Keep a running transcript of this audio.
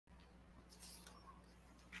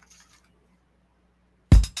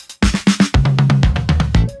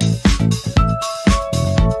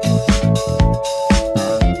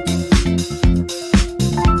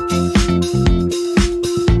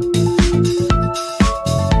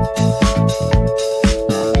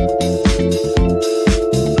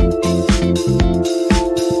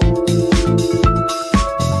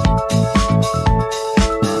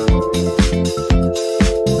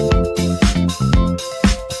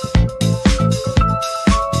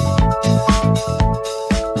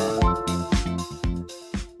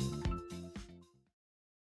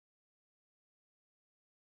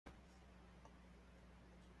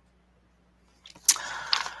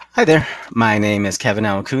Hi there, my name is Kevin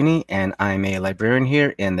Awakuni, and I'm a librarian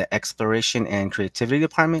here in the Exploration and Creativity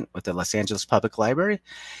Department with the Los Angeles Public Library,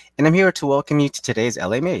 and I'm here to welcome you to today's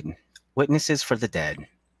LA Made, Witnesses for the Dead.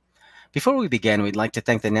 Before we begin, we'd like to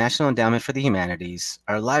thank the National Endowment for the Humanities,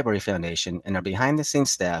 our Library Foundation, and our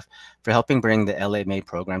behind-the-scenes staff for helping bring the LA Made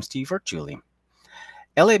programs to you virtually.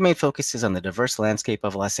 LA Made focuses on the diverse landscape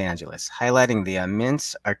of Los Angeles, highlighting the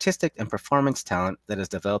immense artistic and performance talent that has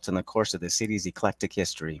developed in the course of the city's eclectic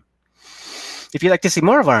history. If you'd like to see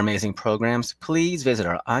more of our amazing programs, please visit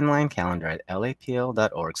our online calendar at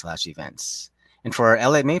lapl.org/events. And for our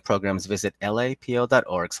LA Made programs, visit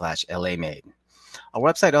lapl.org/LAMade. Our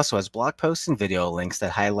website also has blog posts and video links that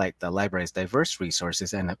highlight the library's diverse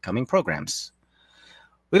resources and upcoming programs.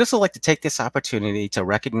 We'd also like to take this opportunity to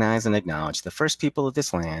recognize and acknowledge the first people of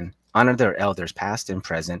this land, honor their elders past and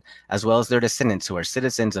present, as well as their descendants who are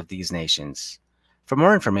citizens of these nations. For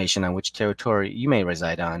more information on which territory you may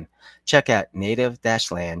reside on, check out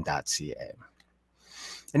native-land.ca.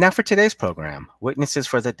 And now for today's program, Witnesses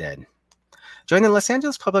for the Dead. Join the Los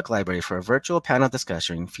Angeles Public Library for a virtual panel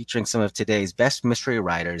discussion featuring some of today's best mystery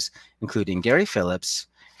writers, including Gary Phillips,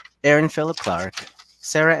 Aaron Philip Clark,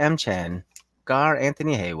 Sarah M Chen, Gar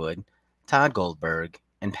Anthony Haywood, Tod Goldberg,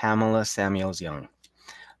 and Pamela Samuels Young.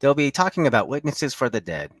 They'll be talking about Witnesses for the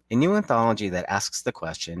Dead, a new anthology that asks the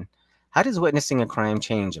question, how does witnessing a crime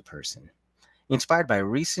change a person? Inspired by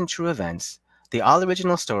recent true events, the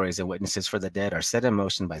all-original stories of Witnesses for the Dead are set in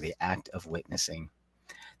motion by the act of witnessing.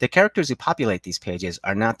 The characters who populate these pages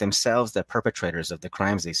are not themselves the perpetrators of the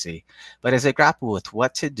crimes they see, but as they grapple with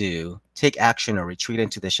what to do, take action, or retreat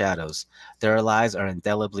into the shadows, their lives are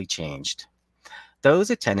indelibly changed. Those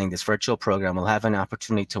attending this virtual program will have an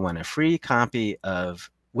opportunity to win a free copy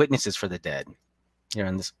of Witnesses for the Dead here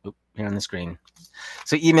on the screen.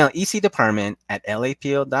 So email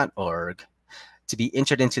ecdepartment@lapl.org to be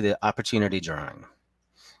entered into the opportunity drawing.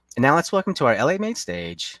 And now let's welcome to our LA Made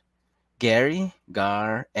stage, Gary,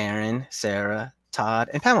 Gar, Aaron, Sarah, Tod,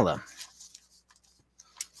 and Pamela.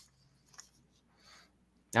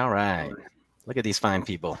 All right. Look at these fine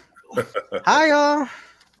people. Hi, y'all.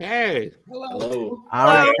 Hey. Hello. All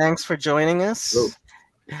right. Thanks for joining us. Hello.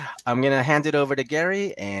 I'm going to hand it over to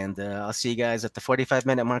Gary, and I'll see you guys at the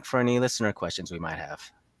 45-minute mark for any listener questions we might have.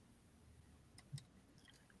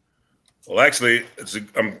 Well, actually,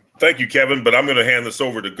 thank you, Kevin, but I'm going to hand this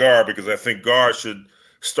over to Gar because I think Gar should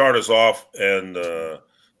start us off and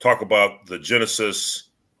talk about the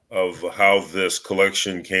genesis of how this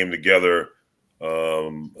collection came together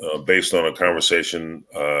based on a conversation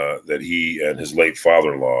that he and his late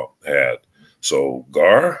father-in-law had. So,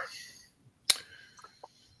 Gar?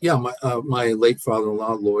 Yeah, my late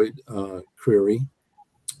father-in-law, Lloyd Creary,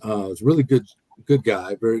 was a really good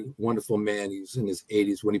guy, very wonderful man. He was in his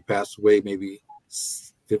 80s when he passed away, maybe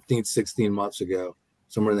 15, 16 months ago,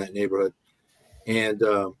 somewhere in that neighborhood. And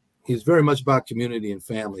he's very much about community and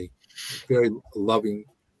family, very loving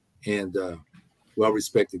and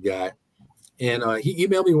well-respected guy. And he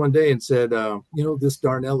emailed me one day and said, this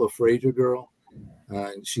Darnella Frazier girl,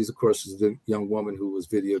 and she's, of course, is the young woman who was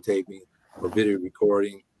videotaping or video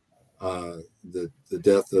recording the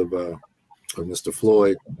death of Mr.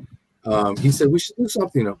 Floyd. He said we should do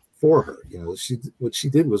something for her. What she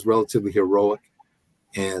did was relatively heroic,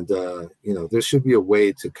 and there should be a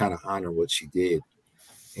way to kind of honor what she did.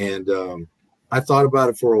 And I thought about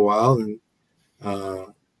it for a while, and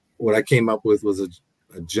what I came up with was a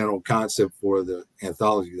general concept for the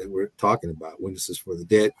anthology that we're talking about, Witnesses for the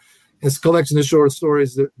Dead. It's a collection of short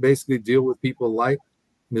stories that basically deal with people like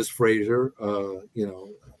Miss Frazier,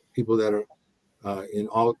 people that are in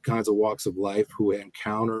all kinds of walks of life who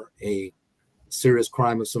encounter a serious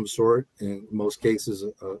crime of some sort, in most cases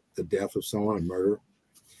the death of someone, a murder.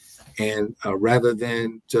 And rather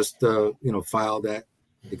than just file that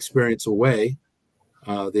experience away,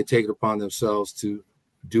 they take it upon themselves to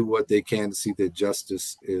do what they can to see that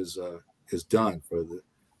justice is done for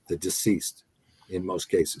the deceased in most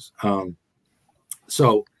cases.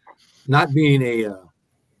 So not being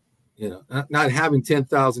not having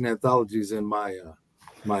 10,000 anthologies in my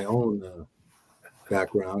own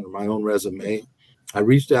background or my own resume, I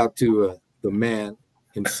reached out to the man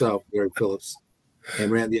himself, Gary Phillips,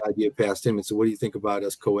 and ran the idea past him and said, what do you think about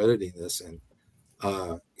us co-editing this? And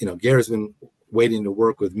Gary's been waiting to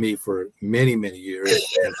work with me for many, many years.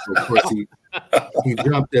 And so of course he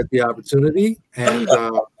jumped at the opportunity, and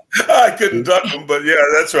I couldn't duck him, but yeah,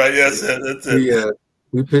 that's right. Yes, that's it.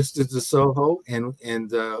 We pitched it to Soho, and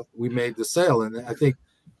we made the sale. And I think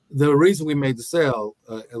the reason we made the sale,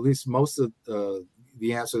 at least most of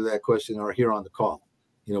the answer to that question, are here on the call.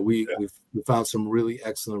 We found some really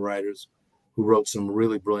excellent writers who wrote some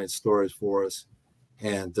really brilliant stories for us.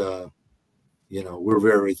 And, you know, we're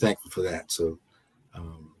very, very thankful for that. So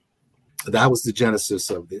that was the genesis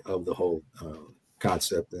of the whole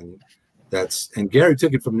concept. And Gary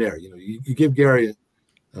took it from there. You know, you give Gary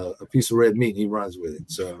a piece of red meat and he runs with it.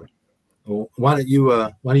 So why don't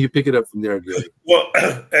you pick it up from there, Gary? Well,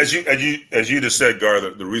 as you just said, Gar,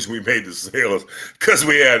 the reason we made the sale is because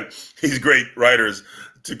we had these great writers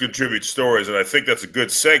to contribute stories, and I think that's a good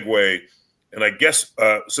segue. And I guess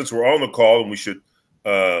since we're on the call, and we should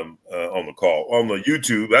on the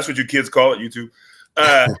YouTube, that's what you kids call it, YouTube.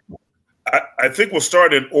 I think we'll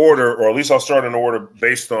start in order, or at least I'll start in order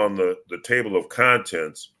based on the table of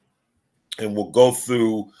contents. And we'll go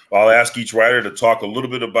through, I'll ask each writer to talk a little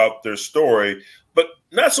bit about their story, but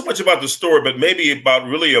not so much about the story, but maybe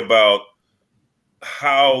about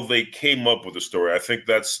how they came up with the story. I think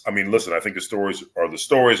listen, I think the stories are the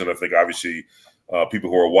stories. And I think obviously people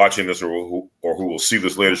who are watching this or who will see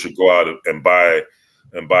this later should go out and buy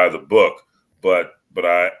the book. But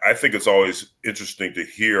I think it's always interesting to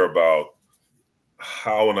hear about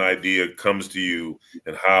how an idea comes to you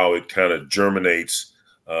and how it kind of germinates,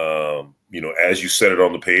 you know, as you set it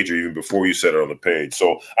on the page or even before you set it on the page.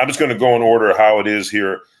 So I'm just going to go in order how it is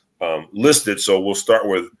here listed. So we'll start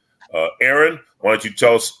with Aaron. Why don't you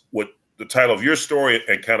tell us what the title of your story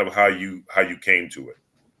and kind of how you came to it?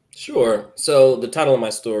 Sure. So the title of my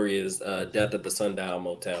story is Death at the Sundial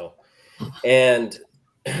Motel. And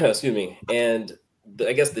excuse me. And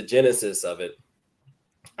I guess the genesis of it,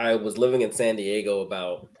 I was living in San Diego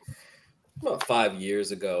about 5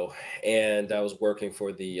 years ago, and I was working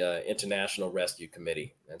for the International Rescue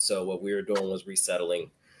Committee. And so what we were doing was resettling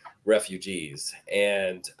refugees.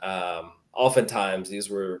 And oftentimes these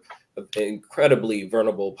were an incredibly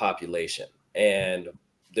vulnerable population. And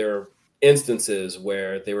there are instances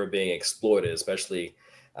where they were being exploited, especially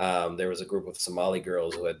there was a group of Somali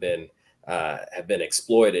girls who had been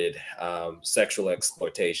exploited, sexual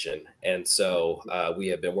exploitation. And so we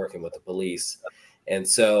had been working with the police. And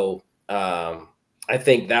so I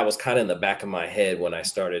think that was kind of in the back of my head when I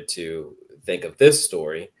started to think of this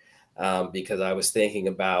story, because I was thinking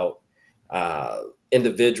about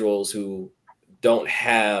individuals who don't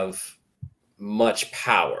have much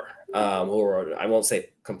power, or I won't say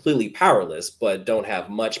completely powerless, but don't have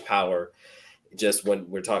much power just when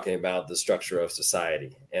we're talking about the structure of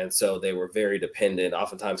society. And so they were very dependent.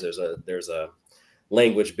 Oftentimes there's a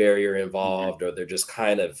language barrier involved, or they're just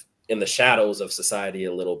kind of in the shadows of society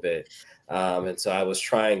a little bit. And so I was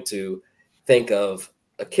trying to think of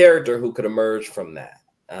a character who could emerge from that,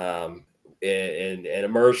 and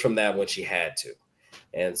emerge from that when she had to.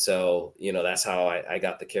 And so, you know, that's how I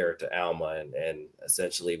got the character Alma. And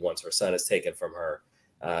essentially once her son is taken from her,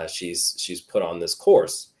 she's put on this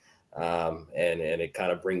course. And it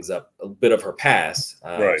kind of brings up a bit of her past.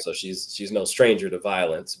 Right. So she's no stranger to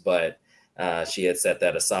violence, but she had set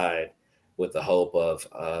that aside with the hope of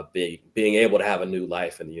being able to have a new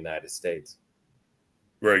life in the United States.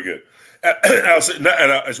 Very good.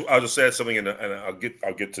 I'll just add something, and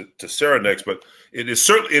I'll get to Sarah next. But it is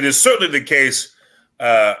certainly the case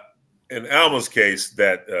in Alma's case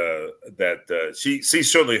that she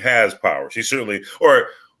certainly has power. She certainly, or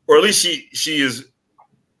at least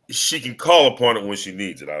she can call upon it when she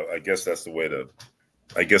needs it. I guess that's the way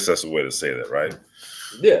to say that, right?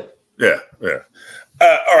 Yeah.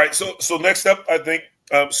 All right. So next up, I think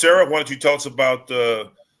Sarah, why don't you tell us about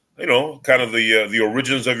kind of the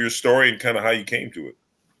origins of your story and kind of how you came to it?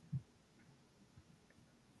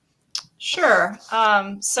 Sure.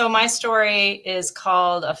 So my story is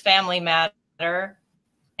called A Family Matter,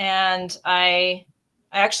 and I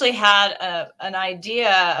actually had an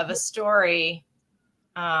idea of a story.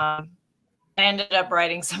 I ended up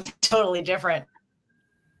writing something totally different.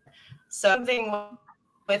 Something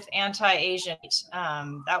with anti-Asian.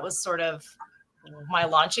 That was sort of my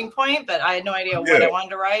launching point, but I had no idea what I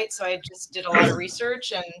wanted to write. So I just did a lot of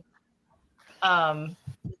research and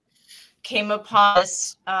came upon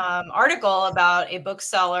this article about a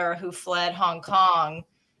bookseller who fled Hong Kong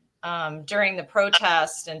during the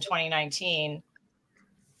protest in 2019.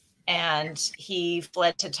 And he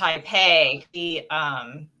fled to Taipei.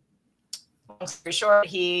 Long story short,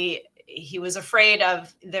 he was afraid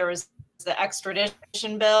of, there was the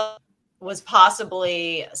extradition bill was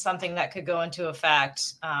possibly something that could go into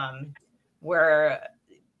effect, where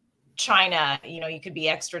China, you could be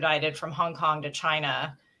extradited from Hong Kong to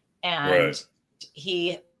China. And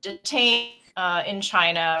he detained in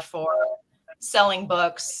China for selling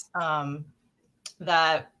books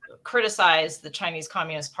that criticized the Chinese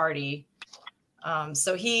Communist Party.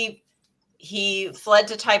 So he he fled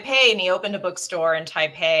to Taipei and he opened a bookstore in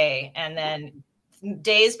Taipei. And then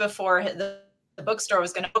days before the bookstore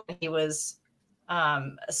was going to open, he was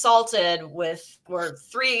assaulted where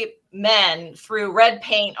 3 men threw red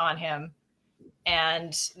paint on him,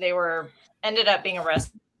 and they ended up being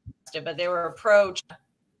arrested, but they were pro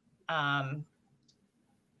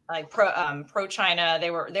China. They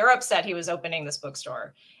were upset he was opening this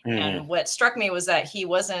bookstore. And what struck me was that he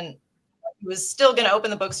was still going to open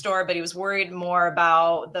the bookstore, but he was worried more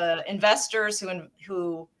about the investors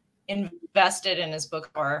who invested in his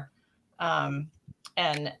bookstore.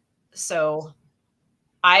 And so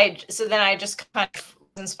then I just kind of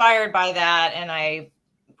was inspired by that, and I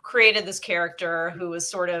created this character who was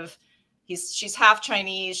sort of, she's half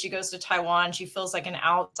Chinese. She goes to Taiwan. She feels like an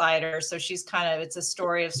outsider. So it's a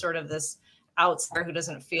story of sort of this outsider who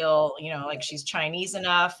doesn't feel, like she's Chinese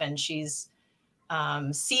enough, and she's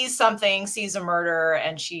sees a murder,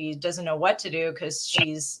 and she doesn't know what to do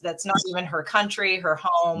because that's not even her country, her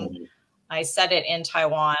home. I set it in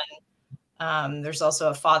Taiwan. There's also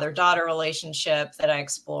a father-daughter relationship that I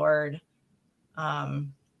explored.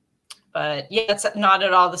 But yeah, it's not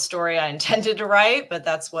at all the story I intended to write, but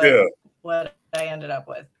that's what I ended up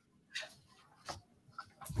with.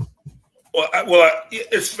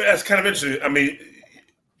 It's kind of interesting. I mean,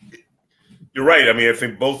 you're right. I mean, I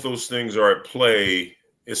think both those things are at play.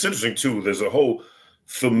 It's interesting too. There's a whole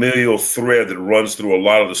familial thread that runs through a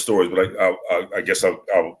lot of the stories, but I guess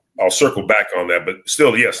I'll circle back on that. But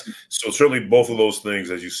still, yes. So certainly both of those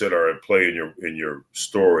things, as you said, are at play in your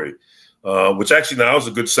story, which actually now is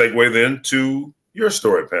a good segue then to your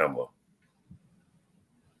story, Pamela.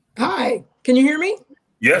 Hi, can you hear me?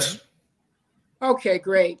 Yes. Okay,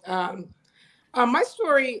 great. My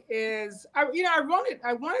story is, I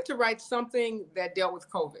wanted to write something that dealt with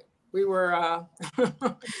COVID. We were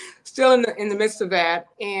still in the midst of that,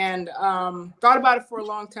 and thought about it for a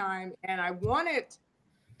long time, and I wanted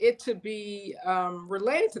it to be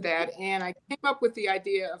related to that. And I came up with the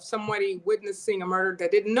idea of somebody witnessing a murder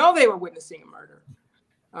that didn't know they were witnessing a murder,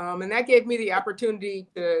 and that gave me the opportunity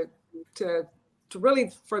to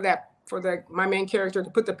really for my main character to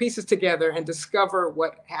put the pieces together and discover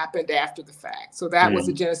what happened after the fact. So that was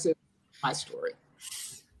the genesis of my story.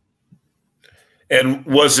 And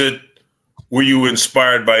were you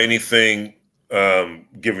inspired by anything,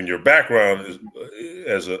 given your background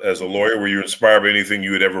as a lawyer? Were you inspired by anything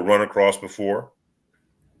you had ever run across before?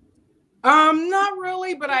 Not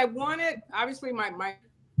really, but I wanted, obviously my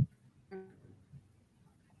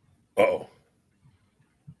Uh-oh.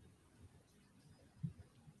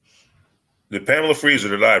 Did Pamela freeze or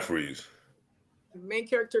did I freeze? The main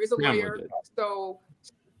character is a lawyer, so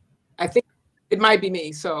I think it might be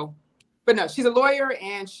me. So, but no, she's a lawyer,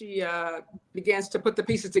 and she begins to put the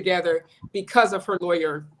pieces together because of her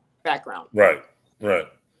lawyer background. Right.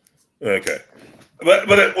 Okay. But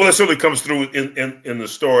it certainly comes through in the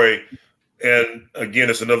story. And again,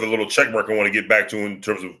 it's another little check mark I want to get back to in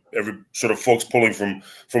terms of every sort of folks pulling from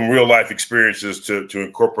real life experiences to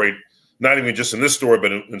incorporate, not even just in this story,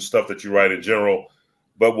 but in stuff that you write in general.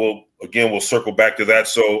 But we'll circle back to that.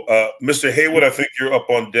 So, Mr. Haywood, I think you're up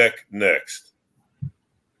on deck next.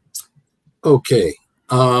 Okay.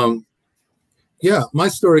 Yeah, my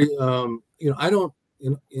story, I don't,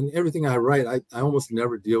 in everything I write, I almost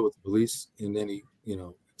never deal with the police in any,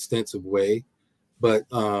 extensive way. But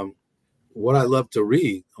what I love to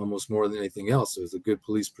read almost more than anything else is a good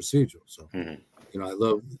police procedural. So, I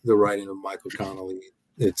love the writing of Michael Connelly,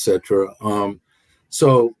 etc.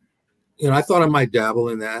 So, I thought I might dabble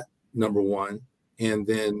in that, number one. And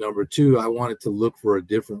then number two, I wanted to look for a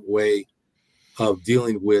different way of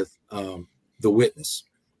dealing with the witness.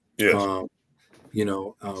 Yes.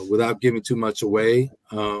 Without giving too much away,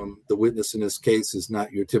 the witness in this case is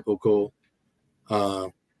not your typical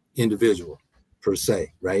individual per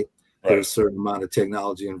se, right? There's a certain amount of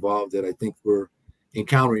technology involved that I think we're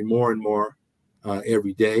encountering more and more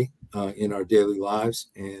every day in our daily lives.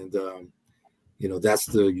 And, that's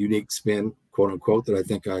the unique spin, quote unquote, that I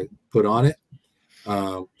think I put on it.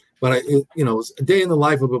 But it's a day in the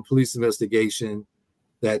life of a police investigation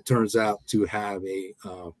that turns out to have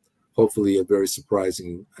hopefully a very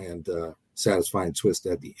surprising and satisfying twist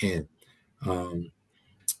at the end.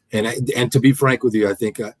 And to be frank with you, I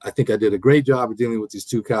think I did a great job of dealing with these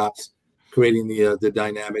two cops, creating the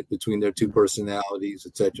dynamic between their two personalities,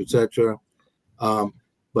 et cetera, et cetera.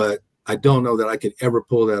 But I don't know that I could ever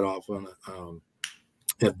pull that off on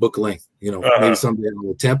at book length. Maybe someday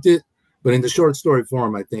I'll attempt it, but in the short story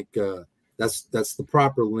form, I think that's the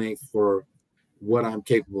proper length for what I'm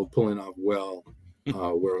capable of pulling off well,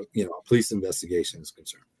 where a police investigation is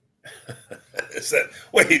concerned. Is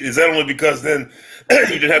that only because then you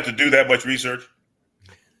didn't have to do that much research?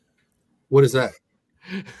 What is that?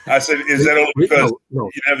 I said, is that only because no,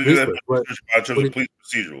 you didn't have to do that much research in terms of police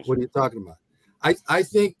procedurals? What are you talking about? I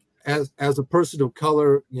think as a person of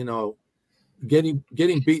color, you know, getting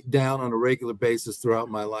beat down on a regular basis throughout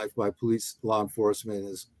my life by police law enforcement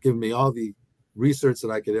has given me all the research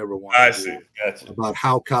that I could ever want to do about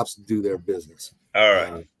how cops do their business. All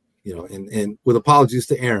right. You know, and with apologies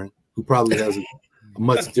to Aaron, who probably has a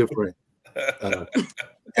much different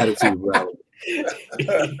attitude about it.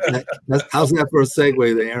 How's that for a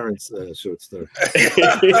segue to Aaron's short story?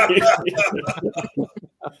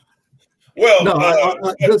 Well,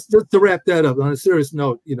 no, just to wrap that up on a serious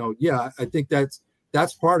note, you know, yeah, I think that's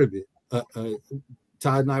part of it.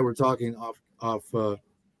 Tod and I were talking off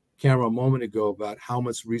camera a moment ago about how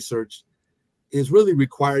much research is really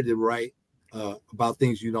required to write about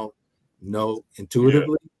things you don't know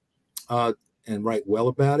intuitively, and write well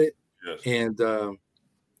about it. Yes. And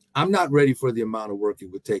I'm not ready for the amount of work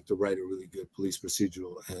it would take to write a really good police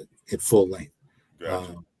procedural at full length.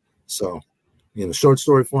 Gotcha. So, you know, short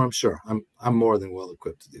story form, sure, I'm more than well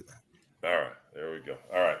equipped to do that. All right, there we go.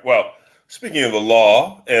 All right. Well, speaking of the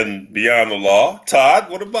law and beyond the law, Tod,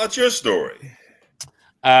 what about your story?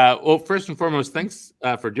 Well, first and foremost, thanks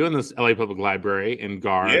for doing this, LA Public Library and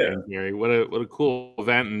Gar and Gary. What a cool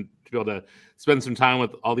event, and to be able to spend some time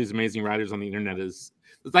with all these amazing writers on the internet is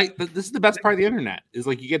like, this is the best part of the internet, is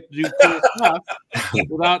like you get to do cool stuff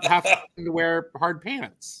without having to wear hard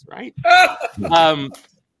pants, right?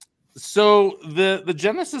 So the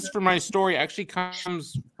genesis for my story actually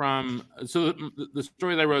comes from, so the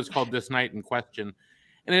story that I wrote is called This Night in Question,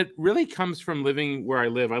 and it really comes from living where I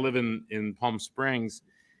live. I live in Palm Springs,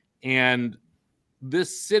 and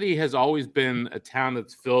this city has always been a town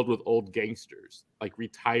that's filled with old gangsters, like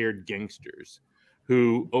retired gangsters,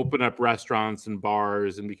 who open up restaurants and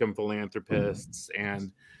bars and become philanthropists,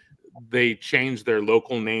 and they change their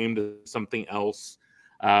local name to something else.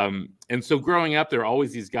 And so growing up, there are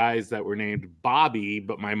always these guys that were named Bobby,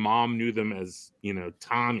 but my mom knew them as, you know,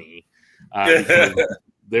 Tommy.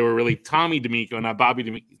 They were really Tommy D'Amico, not Bobby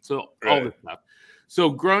D'Amico. So all this stuff. So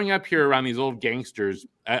growing up here around these old gangsters,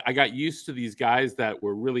 I got used to these guys that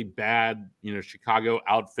were really bad, you know, Chicago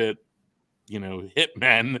outfit, you know,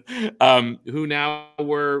 hitmen, who now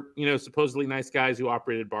were, you know, supposedly nice guys who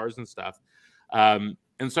operated bars and stuff. And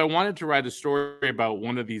so I wanted to write a story about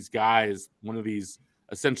one of these guys, one of these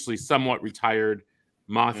essentially somewhat retired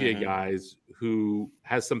mafia guys who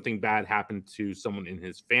has something bad happen to someone in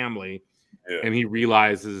his family. And he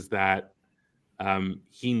realizes that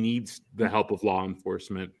he needs the help of law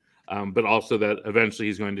enforcement, but also that eventually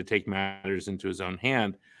he's going to take matters into his own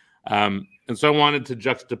hand. And so I wanted to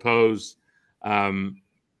juxtapose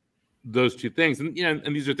those two things. And, you know,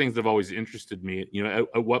 and these are things that have always interested me. You know,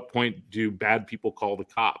 at what point do bad people call the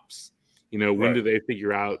cops? You know, when do they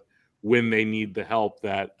figure out when they need the help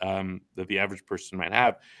that that the average person might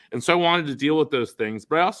have? And so I wanted to deal with those things,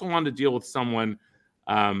 but I also wanted to deal with someone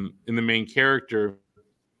in the main character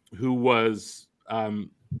who was,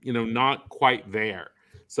 you know, not quite there.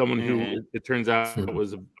 Someone who, it turns out,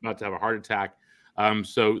 was about to have a heart attack.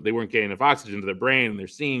 So they weren't getting enough oxygen to their brain, and they're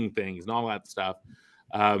seeing things and all that stuff.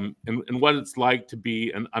 And what it's like to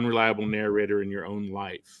be an unreliable narrator in your own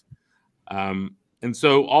life. And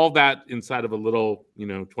so all that inside of a little, you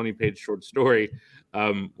know, 20-page short story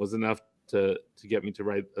was enough to get me to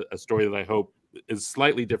write a story that I hope is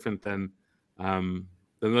slightly different than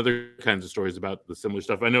other kinds of stories about the similar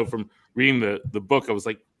stuff. I know from reading the book, I was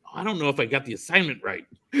like, oh, I don't know if I got the assignment right.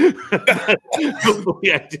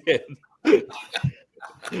 Hopefully I did.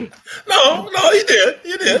 No, you did.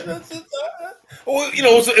 You did. Well, you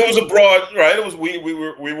know, it was a broad, right? It was we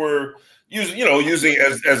were using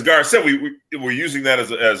as Gar said, we were using that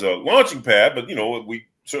as a launching pad, but you know, we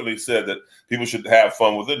certainly said that people should have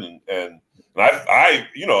fun with it, and I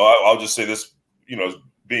you know, I'll just say this, you know,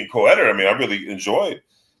 being co-editor, I mean, I really enjoyed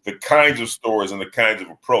the kinds of stories and the kinds of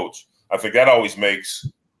approach. I think that always makes,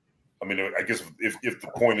 I mean, I guess if the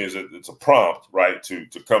point is that it's a prompt, right, to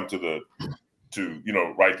come to you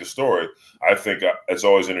know, write the story, I think it's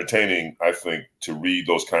always entertaining, I think, to read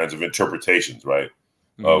those kinds of interpretations, right,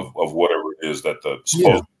 of whatever it is that the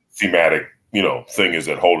supposed thematic, you know, thing is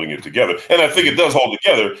that holding it together. And I think it does hold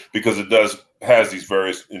together because it has these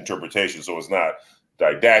various interpretations. So it's not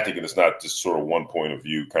didactic and it's not just sort of one point of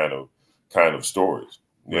view kind of stories.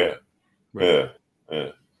 Yeah.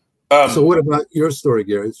 So what about your story,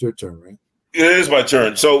 Gary? It's your turn, right? It is my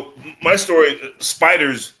turn. So my story,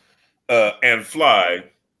 Spiders and Fly,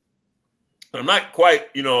 I'm not quite,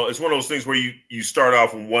 you know, it's one of those things where you start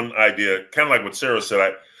off with one idea, kind of like what Sarah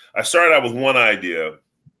said. I started out with one idea,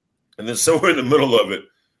 and then somewhere in the middle of it,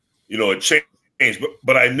 you know, it changed.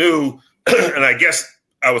 But I knew, and I guess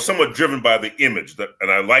I was somewhat driven by the image,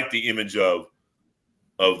 and I liked the image of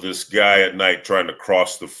this guy at night trying to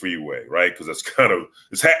cross the freeway, right? Because that's kind of,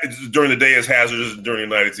 it's during the day it's hazardous, and during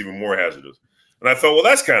the night it's even more hazardous. And I thought, well,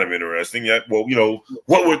 that's kind of interesting. Yeah, well, you know,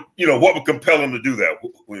 what would compel him to do that?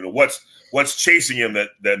 You know, what's chasing him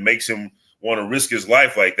that makes him want to risk his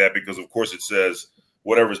life like that? Because of course it says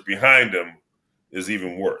whatever's behind him is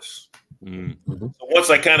even worse. Mm-hmm. So once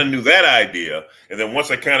I kind of knew that idea, and then once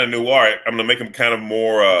I kind of knew, all right, I'm going to make him kind of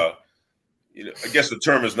more, you know, I guess the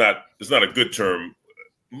term is not a good term,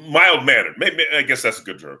 mild mannered. Maybe, I guess that's a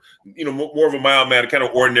good term. You know, more of a mild mannered, kind of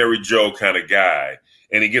ordinary Joe kind of guy,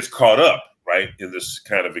 and he gets caught up, right, in this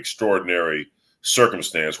kind of extraordinary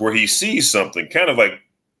circumstance where he sees something, kind of like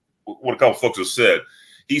what a couple folks have said.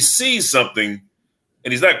 He sees something,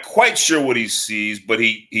 and he's not quite sure what he sees, but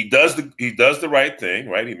he does the right thing,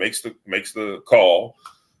 right? He makes the call,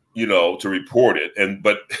 you know, to report it.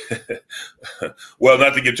 But well,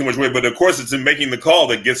 not to give too much away, but of course it's in making the call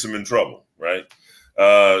that gets him in trouble, right?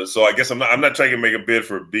 So I guess I'm not trying to make a bid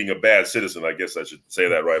for being a bad citizen. I guess I should say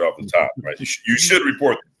that right off the top, right? You should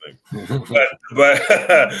report the thing,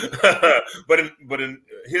 but in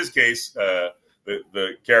his case,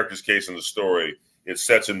 the character's case in the story, it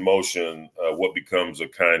sets in motion what becomes a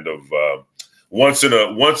kind of once in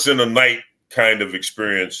a night kind of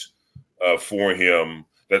experience for him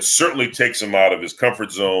that certainly takes him out of his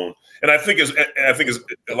comfort zone. And I think as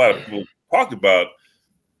a lot of people talked about,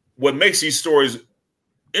 what makes these stories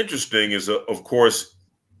interesting is, of course,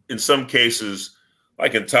 in some cases,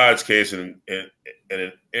 like in Todd's case and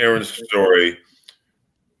in Aaron's story,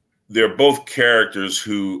 they're both characters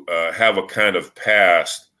who have a kind of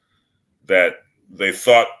past that they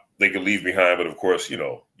thought they could leave behind, but of course, you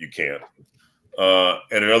know, you can't.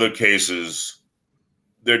 And in other cases,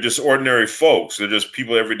 they're just ordinary folks. They're just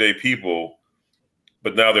people, everyday people,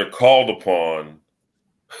 but now they're called upon,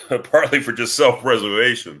 partly for just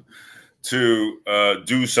self-preservation, to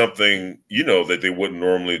do something, you know, that they wouldn't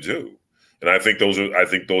normally do. And I think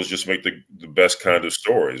those just make the best kind of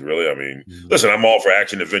stories, really. I mean, listen, I'm all for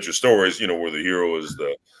action adventure stories, you know, where the hero is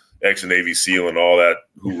the ex-Navy SEAL and all that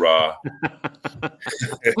hoorah.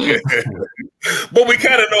 But we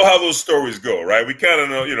kind of know how those stories go, right? We kind of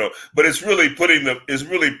know, you know, but it's really putting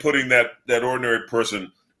that ordinary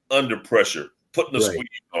person under pressure, putting the squeeze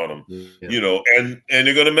on them, you know, and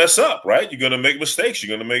you're going to mess up, right? You're going to make mistakes.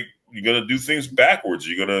 You're going to do things backwards.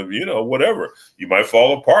 You're going to, you know, whatever. You might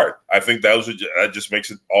fall apart. I think that just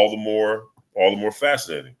makes it all the more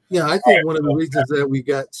fascinating. Yeah, I think one of the reasons that we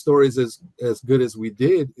got stories as good as we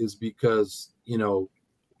did is because, you know,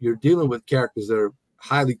 you're dealing with characters that are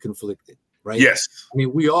highly conflicted, right? Yes. I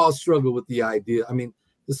mean, we all struggle with the idea. I mean,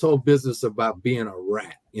 this whole business about being a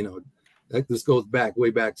rat, you know, this goes way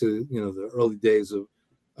back to, you know, the early days of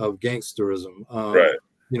gangsterism. Right.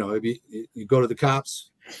 You know, if you go to the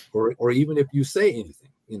cops, or even if you say anything,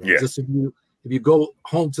 you know, just if you go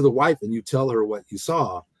home to the wife and you tell her what you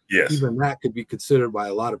saw, even that could be considered by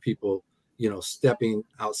a lot of people, you know, stepping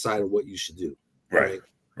outside of what you should do. Right.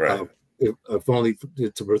 If only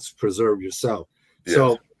to preserve yourself. Yes.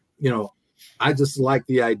 So, you know, I just like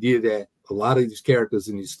the idea that a lot of these characters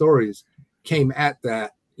in these stories came at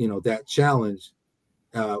that, you know, that challenge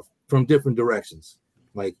from different directions.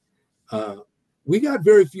 Like we got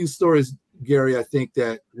very few stories, Gary, I think,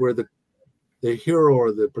 that where the hero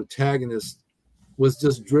or the protagonist was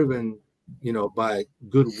just driven, you know, by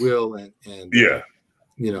goodwill and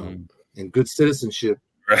you know, and good citizenship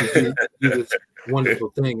to do this wonderful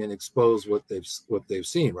thing and expose what they've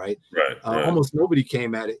seen, right? Almost nobody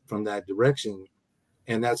came at it from that direction,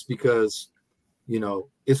 and that's because, you know,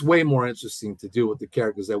 it's way more interesting to deal with the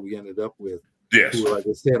characters that we ended up with, who, like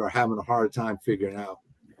I said, are having a hard time figuring out,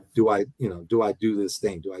 do I do this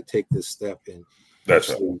thing? Do I take this step and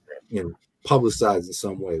actually, you know, publicize in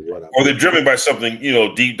some way what or they're driven by something, you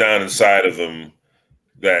know, deep down inside of them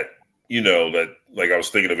that, you know, that, like I was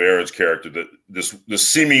thinking of Aaron's character, that this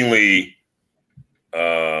seemingly,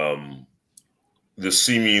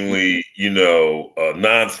 you know,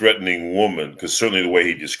 non-threatening woman, because certainly the way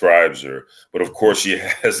he describes her, but of course she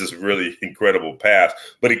has this really incredible past,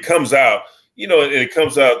 but it comes out, you know, and it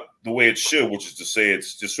comes out the way it should, which is to say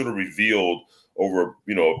it's just sort of revealed over,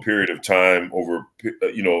 you know, a period of time, over,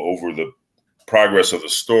 you know, over the progress of the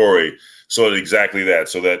story. So exactly that,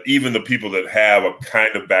 so that even the people that have a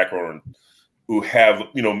kind of background, who have,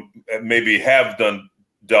 you know, maybe have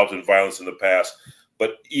dealt in violence in the past,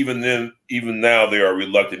 but even now they are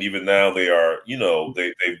reluctant. Even now they are, you know,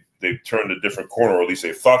 they've turned a different corner, or at least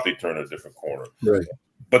they thought they turned a different corner. Right.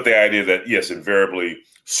 but the idea that, yes, invariably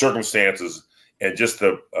circumstances and just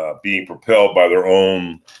the being propelled by their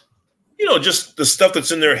own, just the stuff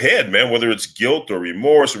that's in their head, man, whether it's guilt or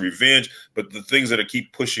remorse or revenge, but the things that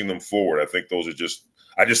keep pushing them forward. I think those are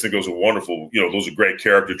I just think those are wonderful, those are great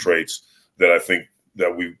character traits that I think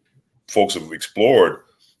that folks have explored,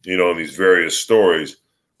 in these various stories.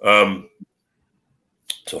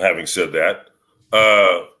 So having said that,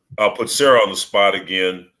 I'll put Sarah on the spot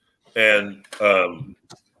again. And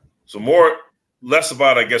so less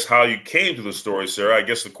about, I guess, how you came to the story, Sarah. I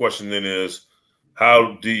guess the question then is,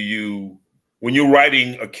 how do you, when you're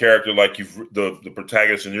writing a character like the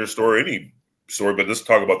protagonist in your story, any story, but let's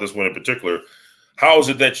talk about this one in particular, how is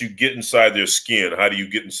it that you get inside their skin? How do you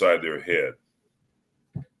get inside their head?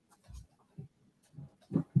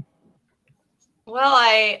 Well,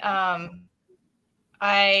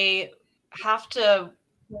 I have to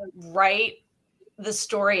write the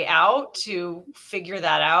story out to figure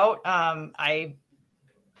that out. I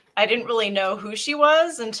didn't really know who she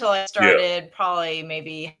was until I started probably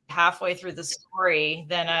maybe halfway through the story.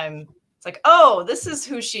 Then it's like, oh, this is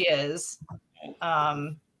who she is.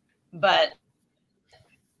 But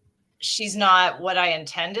she's not what I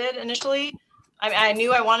intended initially. I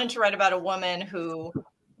knew I wanted to write about a woman who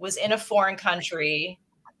was in a foreign country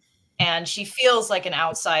and she feels like an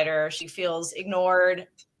outsider. She feels ignored,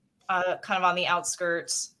 kind of on the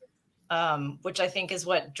outskirts, which I think is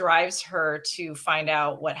what drives her to find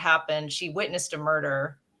out what happened. She witnessed a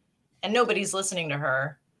murder and nobody's listening to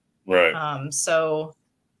her. Right. So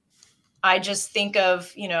I just think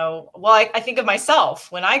of, I think of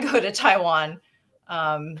myself when I go to Taiwan.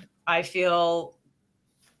 I feel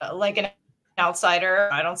like an outsider.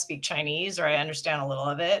 I don't speak Chinese, or I understand a little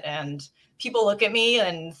of it. And people look at me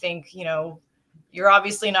and think, you're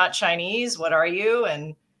obviously not Chinese. What are you?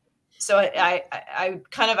 And so I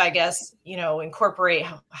kind of, I guess, incorporate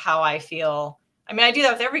how I feel. I mean, I do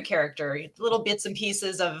that with every character. Little bits and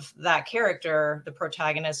pieces of that character, the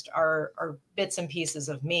protagonist, are bits and pieces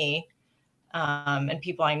of me, and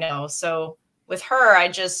people I know. So with her, I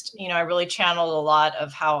just, I really channeled a lot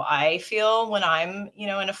of how I feel when I'm,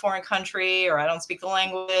 in a foreign country, or I don't speak the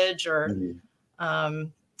language, or,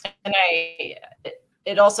 and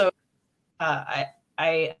it also,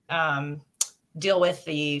 I deal with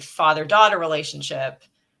the father-daughter relationship,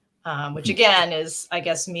 which again is, I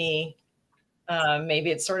guess, me,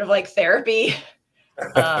 maybe it's sort of like therapy,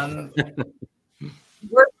 working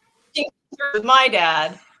with my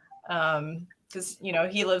dad, because,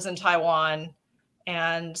 he lives in Taiwan,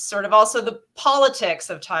 and sort of also the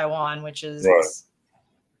politics of Taiwan, which is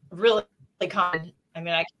really common. I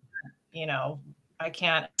mean, I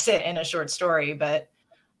can't sit in a short story, but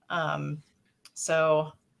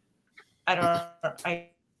so I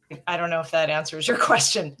don't know if that answers your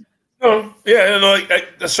question. Oh, yeah,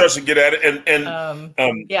 that starts to get at it,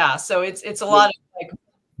 and yeah, so it's a lot of like.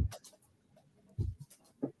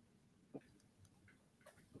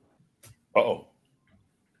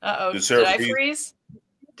 Uh-oh. Did I freeze?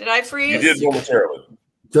 Did I freeze? You did momentarily.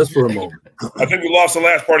 Just for a moment. I think we lost the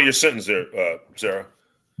last part of your sentence there, Sarah.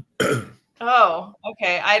 Oh,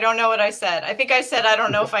 okay. I don't know what I said. I think I said, I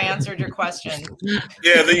don't know if I answered your question.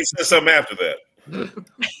 Yeah, then you said something after that.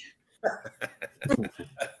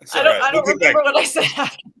 I don't remember what I said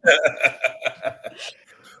after.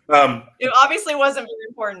 It obviously wasn't very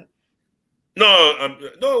important. No,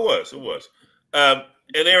 it was. And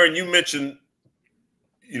Aaron, you mentioned,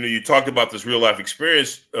 you talked about this real life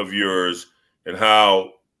experience of yours and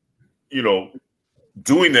how,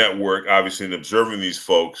 doing that work, obviously, and observing these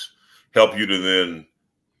folks help you to then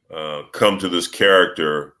come to this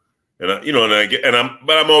character. And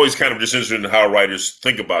I'm always kind of just interested in how writers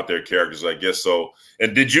think about their characters, I guess. So,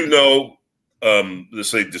 and did you know, let's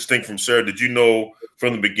say distinct from Sarah, did you know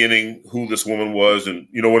from the beginning who this woman was, and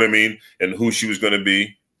you know what I mean, and who she was going to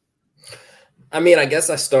be? I mean, I guess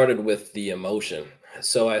I started with the emotion.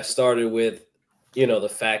 So I started with, the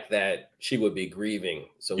fact that she would be grieving.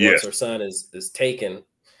 So once her son is taken,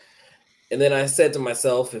 and then I said to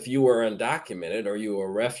myself, if you were undocumented or you were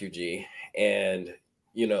a refugee, and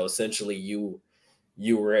essentially you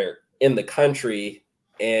were in the country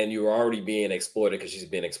and you were already being exploited because she's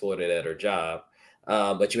being exploited at her job,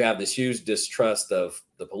 but you have this huge distrust of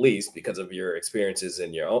the police because of your experiences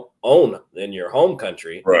in your home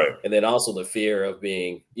country, right? And then also the fear of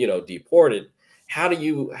being deported. How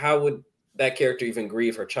would that character even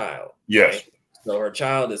grieve her child? Yes. Right? So her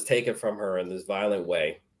child is taken from her in this violent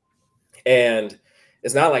way, and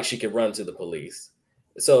it's not like she could run to the police.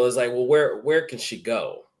 So it's like, well, where can she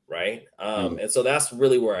go, right? And so that's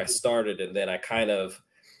really where I started, and then I kind of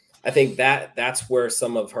I think that's where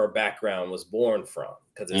some of her background was born from,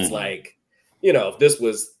 because it's like, you know, if this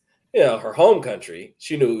was, you know, her home country,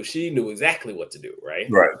 she knew exactly what to do, right?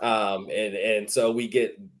 And so we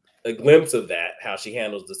get a glimpse of that, how she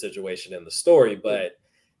handles the situation in the story, but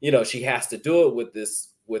you know, she has to do it with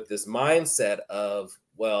this mindset of,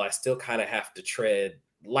 well, I still kind of have to tread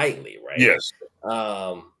lightly, right? Yes.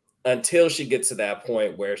 Until she gets to that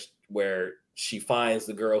point where she finds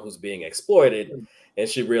the girl who's being exploited, and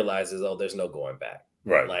she realizes, oh, there's no going back.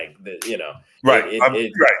 Right. Like you know. Right.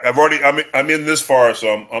 Right. I'm in this far,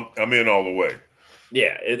 so I'm in all the way.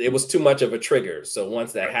 Yeah. It was too much of a trigger. So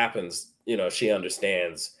once that happens, you know, she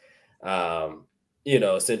understands, you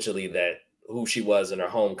know, essentially that who she was in her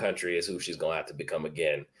home country is who she's going to have to become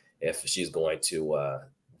again if she's going to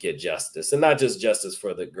get justice, and not just justice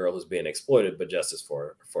for the girl who's being exploited, but justice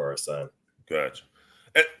for her son. Gotcha.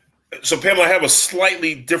 And so, Pamela, I have a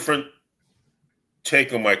slightly different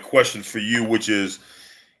take on my question for you, which is,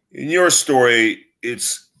 in your story, it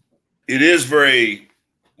is very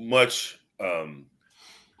much. I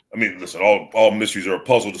mean, listen, all mysteries are a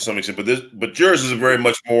puzzle to some extent, but yours is very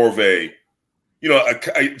much more of a, you know,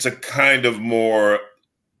 it's a kind of more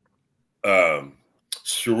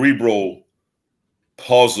cerebral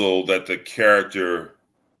puzzle that the character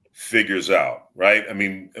figures out, right? I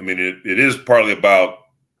mean, it is partly about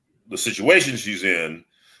the situation she's in,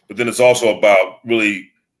 but then it's also about really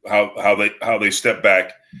how they step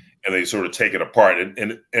back and they sort of take it apart.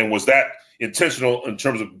 And was that intentional in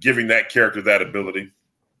terms of giving that character that ability?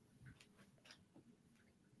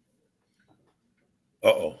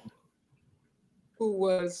 Uh-oh. Who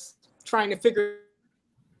was trying to figure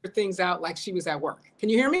things out like she was at work. Can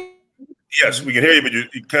you hear me? Yes, we can hear you, but you're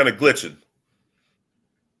kind of glitching.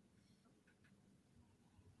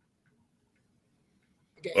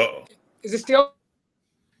 Okay. Uh-oh. Is it still?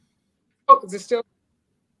 Is it still?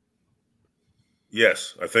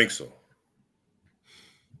 Yes, I think so.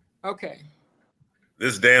 Okay.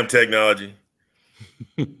 This damn technology.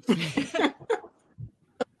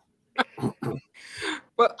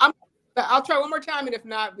 Well, I'll try one more time, and if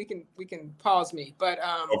not, we can pause me. But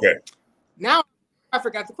okay. Now I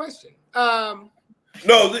forgot the question. No,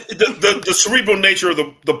 the cerebral nature of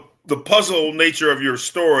the puzzle nature of your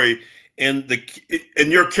story, and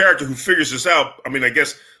your character who figures this out. I mean, I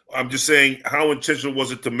guess I'm just saying, how intentional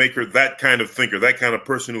was it to make her that kind of thinker, that kind of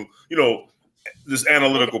person who, you know, this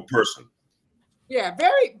analytical person? Yeah,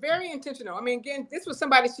 very, very intentional. I mean, again, this was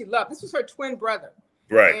somebody she loved. This was her twin brother.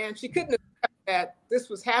 Right. And she couldn't accept that this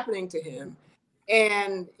was happening to him.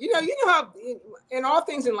 And, you know how in all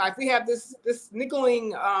things in life, we have this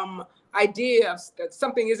niggling idea that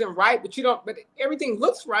something isn't right, but everything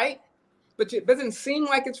looks right, but it doesn't seem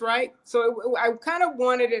like it's right. So I kind of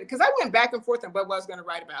wanted it, because I went back and forth on what I was going to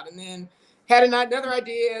write about, and then had another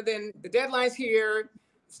idea. Then the deadline's here,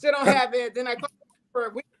 still don't have it. Then I called for a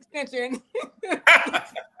week extension.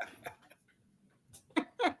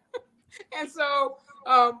 And so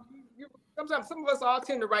sometimes some of us all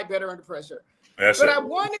tend to write better under pressure. But I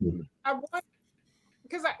wanted,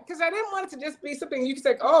 because I didn't want it to just be something you could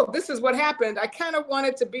say, oh, this is what happened. I kind of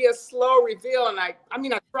wanted to be a slow reveal, and I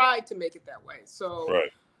tried to make it that way. So,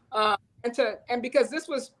 right. And because this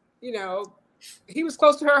was, you know, he was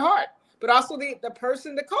close to her heart, but also the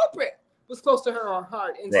person, the culprit, was close to her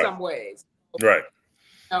heart in some ways. So, right.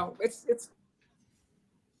 No, it's.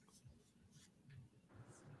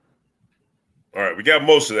 All right, we got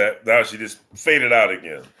most of that. Now she just faded out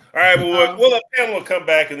again. All right, well, we'll let Pamela come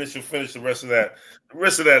back, and then she'll finish the rest of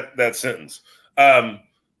that sentence. I'm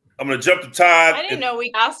going to jump to Tod. I didn't know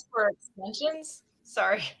we asked for extensions.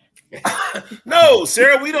 Sorry. No,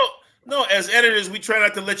 Sarah, we don't. No, as editors, we try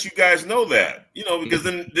not to let you guys know that, you know, because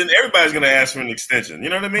then everybody's going to ask for an extension. You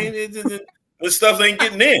know what I mean? This stuff ain't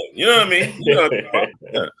getting in. You know what I mean? You know,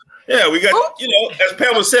 yeah, we got, you know, as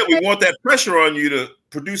Pamela said, we want that pressure on you to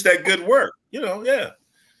produce that good work. You know, yeah,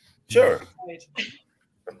 sure.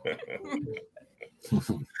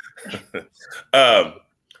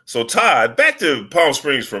 So Tod, back to Palm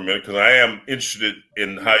Springs for a minute, because I am interested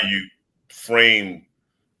in how you frame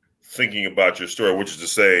thinking about your story, which is to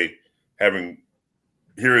say, hearing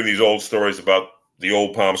these old stories about the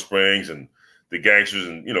old Palm Springs and the gangsters,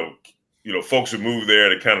 and you know, folks who move there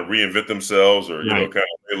to kind of reinvent themselves, or you know, kind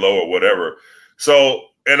of lay low or whatever. So,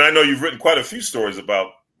 and I know you've written quite a few stories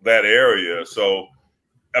about that area. So,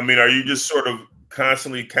 I mean, are you just sort of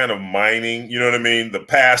constantly kind of mining, you know what I mean, the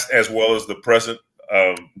past as well as the present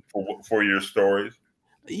for your stories?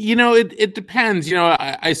 You know, it depends. You know,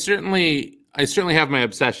 I certainly have my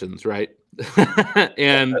obsessions, right?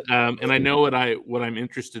 and I know what I'm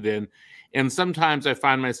interested in, and sometimes I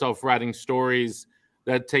find myself writing stories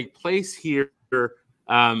that take place here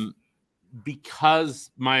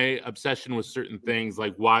because my obsession with certain things,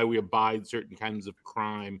 like why we abide certain kinds of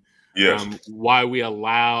crime, why we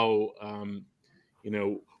allow,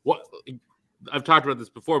 what I've talked about this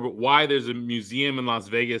before, but why there's a museum in Las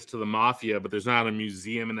Vegas to the mafia, but there's not a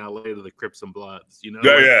museum in LA to the Crips and Bloods,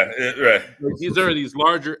 Right. Like, these are these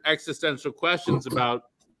larger existential questions about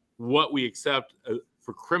what we accept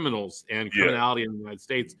for criminals and criminality in the United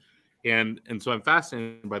States. And so I'm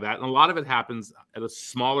fascinated by that. And a lot of it happens at a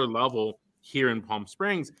smaller level here in Palm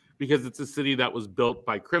Springs because it's a city that was built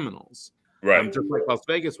by criminals. Right. Just like Las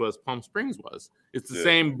Vegas was, Palm Springs was. It's the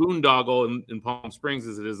same boondoggle in Palm Springs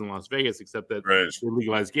as it is in Las Vegas, except that they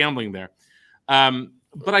legalized gambling there.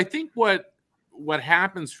 But I think what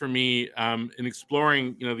happens for me in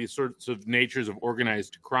exploring, these sorts of natures of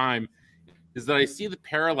organized crime is that I see the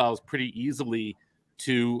parallels pretty easily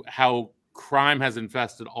to how crime has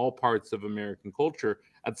infested all parts of American culture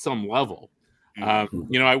at some level.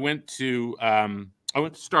 I went to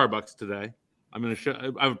Starbucks today. I'm going to show.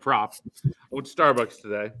 I have a prop. I went to Starbucks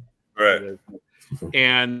today, right?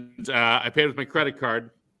 And I paid with my credit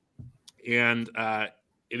card, and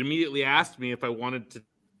it immediately asked me if I wanted to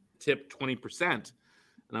tip 20%, and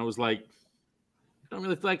I was like, I don't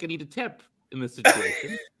really feel like I need to tip in this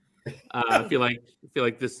situation. I feel like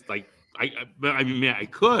this, like. I mean, I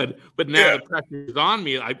could, but now the pressure is on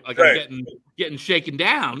me. I'm getting shaken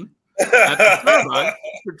down at the Starbucks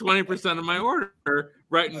for 20% of my order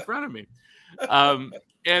right in front of me.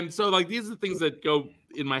 And so, like, these are the things that go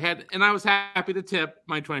in my head, and I was happy to tip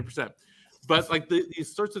my 20%. But like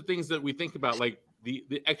these sorts of things that we think about, like the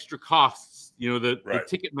extra costs, the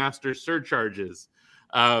Ticketmaster surcharges,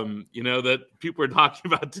 that people are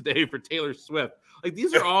talking about today for Taylor Swift. Like,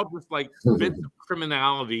 these are all just like bits of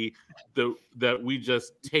criminality that we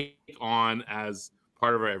just take on as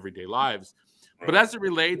part of our everyday lives. But as it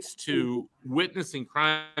relates to witnessing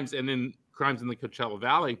crimes and in crimes in the Coachella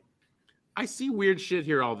Valley, I see weird shit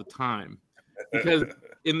here all the time, because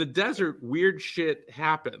in the desert, weird shit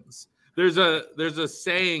happens. There's a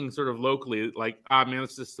saying sort of locally, like, man,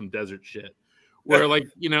 it's just some desert shit, where like,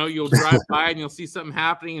 you'll drive by and you'll see something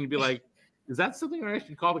happening and be like, is that something I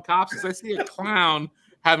should call the cops? Because I see a clown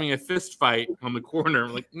having a fist fight on the corner.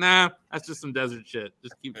 I'm like, nah, that's just some desert shit.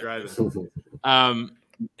 Just keep driving.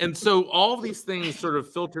 And so all of these things sort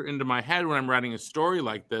of filter into my head when I'm writing a story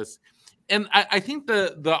like this. And I think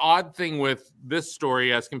the odd thing with this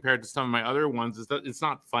story as compared to some of my other ones is that it's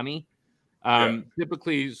not funny.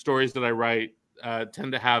 Typically, stories that I write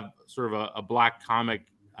tend to have sort of a black comic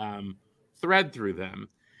thread through them.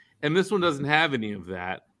 And this one doesn't have any of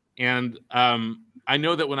that. And I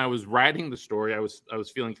know that when I was writing the story, I was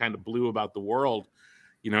feeling kind of blue about the world.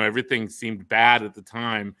 Everything seemed bad at the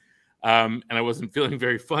time, and I wasn't feeling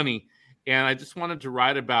very funny. And I just wanted to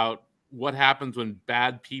write about what happens when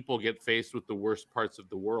bad people get faced with the worst parts of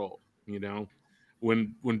the world.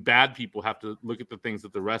 When bad people have to look at the things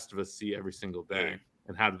that the rest of us see every single day,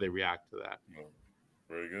 and how do they react to that?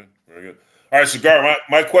 Very good, very good. All right, so Gar,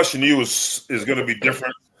 my question to you is going to be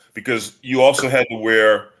different, because you also had to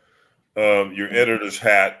wear your editor's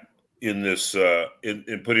hat in this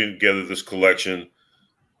in putting together this collection.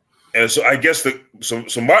 And so I guess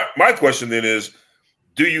my question then is,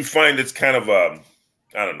 do you find it's kind of I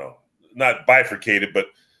don't know, not bifurcated, but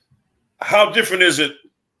how different is it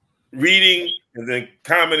reading and then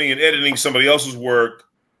commenting and editing somebody else's work,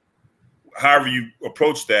 however you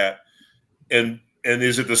approach that, and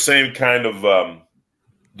is it the same kind of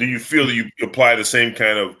do you feel that you apply the same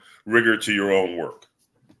kind of rigor to your own work?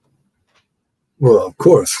 Well, of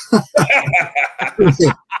course. I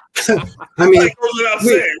mean,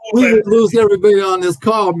 we would lose everybody on this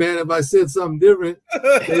call, man, if I said something different.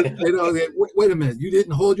 Wait a minute, you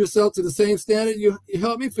didn't hold yourself to the same standard you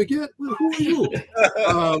helped me forget? Who are you?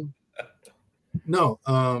 No,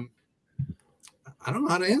 I don't know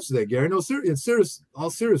how to answer that, Gary. No, in all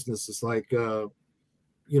seriousness, it's like, I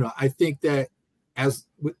think that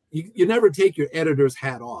you never take your editor's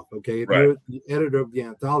hat off, okay? If you're the editor of the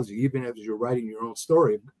anthology, even if you're writing your own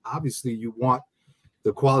story, obviously you want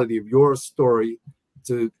the quality of your story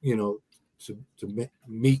to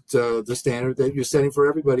meet the standard that you're setting for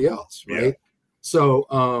everybody else, right? Yeah.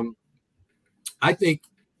 So I think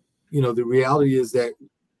the reality is that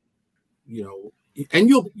and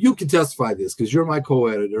you can testify this because you're my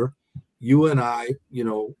co-editor. You and I,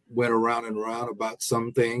 went around and around about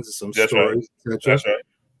some things, some stories, etc. That's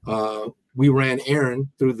right. We ran Aaron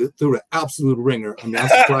through the absolute ringer. I mean, I'm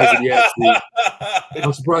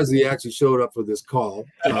surprised he actually showed up for this call.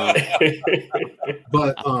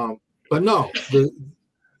 But no,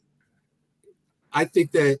 I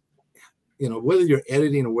think that you know, whether you're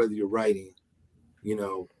editing or whether you're writing, you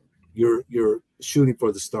know, you're shooting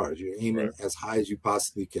for the stars. You're aiming as high as you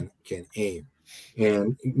possibly can aim.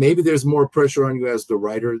 And maybe there's more pressure on you as the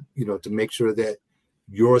writer, you know, to make sure that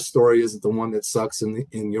your story isn't the one that sucks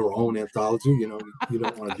in your own anthology. You know, you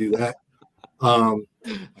don't want to do that.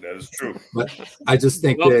 That is true. But I just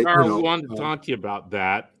think well, that, Carl, you know, we wanted to talk to you about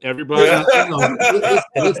that. Everybody,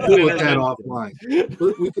 let's deal with that offline.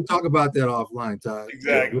 We can talk about that offline, Todd.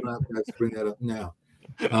 Exactly. We don't have to bring that up now.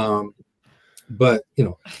 But you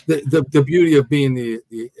know, the beauty of being the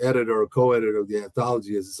editor or co-editor of the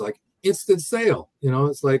anthology is it's like instant sale. You know,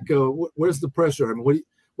 it's like where's the pressure? I mean,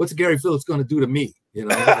 what's Gary Phillips going to do to me? You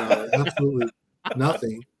know, absolutely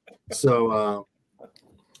nothing. So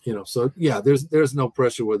you know, so yeah, there's no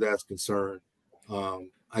pressure where that's concerned.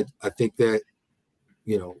 I think that,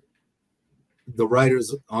 you know, the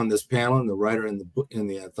writers on this panel and the writer in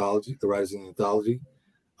the anthology, the writers in the anthology,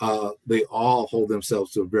 they all hold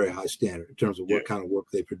themselves to a very high standard in terms of what kind of work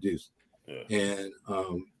they produce. And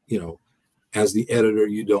you know, as the editor,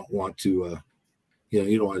 you don't want to, you know,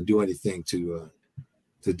 you don't want to do anything to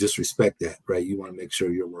disrespect that, right? You want to make sure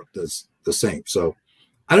your work does the same. So,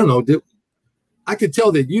 I don't know. I could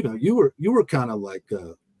tell that, you know, you were kind of like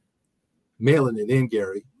mailing it in,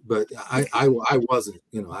 Gary, but I wasn't.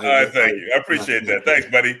 You know. All right, thank you. I appreciate that. Thanks,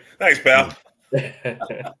 buddy. Thanks, pal.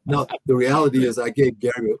 No, the reality is I gave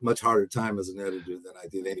Gary a much harder time as an editor than I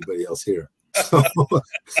did anybody else here. So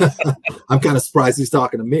I'm kind of surprised he's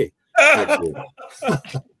talking to me. Actually.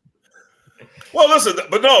 Well, listen,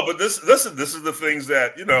 but this is the things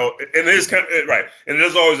that, you know, and it is kind of right, and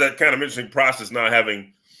there's always that kind of interesting process now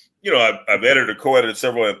having, you know, I've edited or co-edited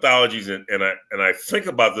several anthologies, and I think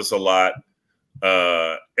about this a lot,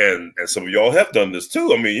 and some of y'all have done this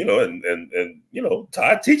too. I mean, you know, and you know,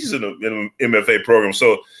 Todd teaches in an MFA program,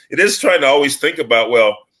 so it is trying to always think about,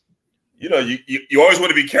 well, you know, you always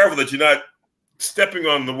want to be careful that you're not stepping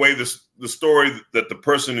on the way the story that the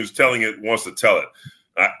person who's telling it wants to tell it.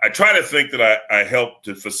 I try to think that I help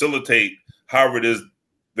to facilitate however it is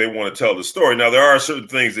they want to tell the story. Now, there are certain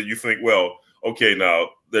things that you think, well, okay, now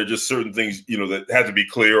there are just certain things, you know, that have to be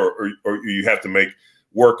clear, or you have to make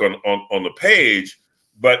work on the page.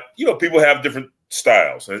 But, you know, people have different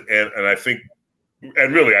styles. And I think,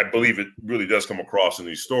 and really, I believe it really does come across in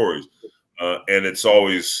these stories. And it's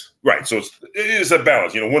always right. So it is a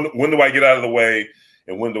balance. You know, when do I get out of the way,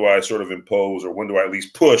 and when do I sort of impose, or when do I at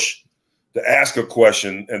least push to ask a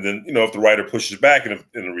question? And then, you know, if the writer pushes back and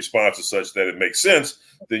the response is such that it makes sense,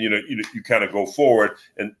 then, you know, you kind of go forward.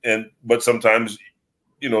 But sometimes,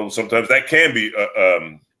 you know, sometimes that can be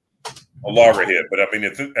a loggerhead. But I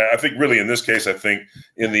mean, I think really in this case, I think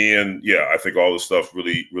in the end, yeah, I think all this stuff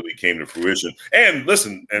really came to fruition. And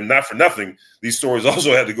listen, and not for nothing, these stories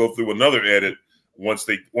also had to go through another edit once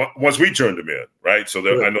we turned them in, right? So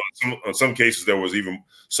there, I know in some cases there was even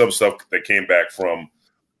some stuff that came back from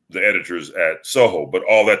the editors at Soho. But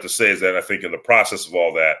all that to say is that I think in the process of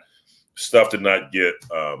all that, stuff did not get,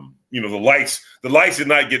 you know, the lights did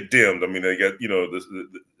not get dimmed. I mean, they got, you know,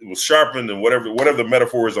 it was sharpened, and whatever the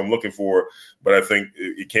metaphor is I'm looking for. But I think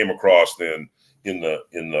it came across then in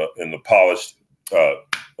the polished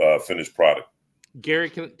finished product. Gary,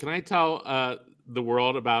 can I tell the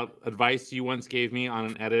world about advice you once gave me on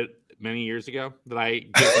an edit many years ago that I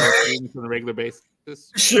give my students on a regular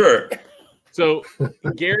basis? Sure. So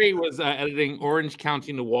Gary was editing Orange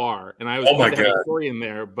County Noir, and I was going to have a story in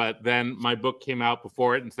there, but then my book came out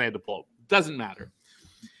before it, and so I had to pull it. Doesn't matter.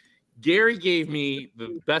 Gary gave me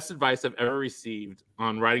the best advice I've ever received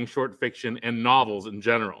on writing short fiction and novels in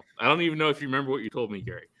general. I don't even know if you remember what you told me,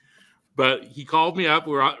 Gary, but he called me up.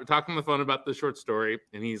 We were talking on the phone about the short story,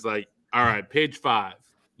 and he's like, all right, page 5.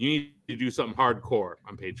 You need to do something hardcore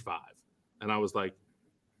on page 5. And I was like,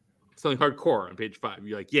 something hardcore on page 5.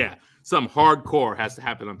 You're like, yeah, some hardcore has to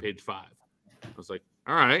happen on page 5. I was like,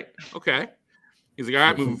 all right, okay. He's like, all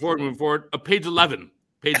right, moving forward. Page 11,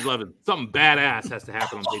 something badass has to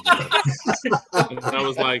happen on page 11. And I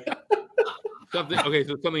was like, something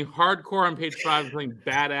hardcore on page 5, something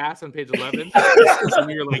badass on page 11.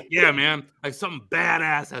 And you're like, yeah, man, like something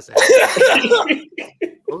badass has to happen.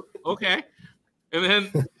 Okay. And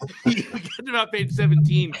then you get to about page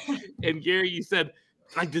 17, and Gary, you said,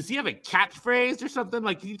 like, does he have a catchphrase or something?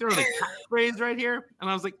 Like, can you throw in a catchphrase right here? And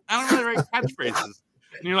I was like, I don't really write catchphrases.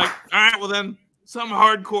 And you're like, all right, well then, some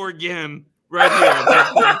hardcore again right here.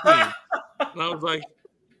 And I was like,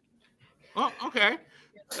 oh, okay.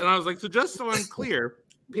 And I was like, so just so I'm clear,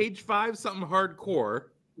 page 5, something hardcore,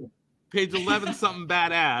 page 11, something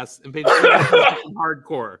badass, and page 12, something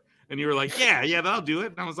hardcore. And you were like, yeah, that'll do it.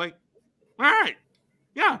 And I was like, all right,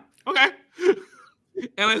 yeah, okay.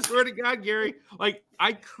 And I swear to God, Gary, like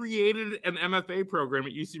I created an MFA program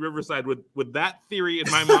at UC Riverside with that theory in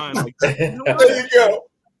my mind. Like, you know what? There you go.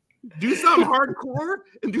 Do something hardcore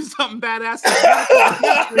and do something badass.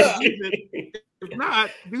 If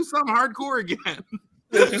not, do something hardcore again.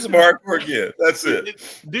 Do some hardcore again. That's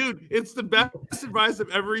it. Dude, it's the best advice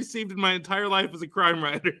I've ever received in my entire life as a crime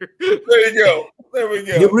writer. There you go. There we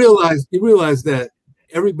go. You realize that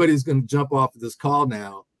everybody's going to jump off of this call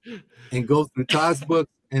now and go through Tod's book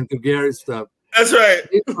and through Gary's stuff. That's right.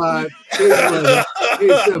 Page 5, page 11,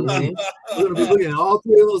 page 17. We're going to be looking at all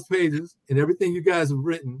 3 of those pages and everything you guys have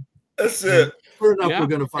written. That's it. Sure enough, we're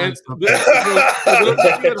going to find something. At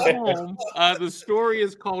home, the story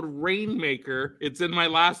is called Rainmaker. It's in my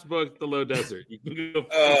last book, The Low Desert. You can go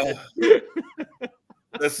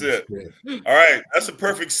that's it. All right. That's a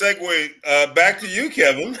perfect segue. Back to you,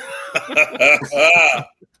 Kevin.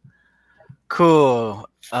 Cool.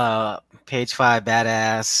 Page 5,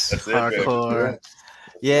 badass, hardcore.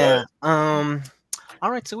 Yeah. All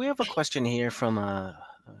right. So we have a question here from a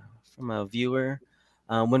viewer.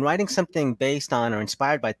 When writing something based on or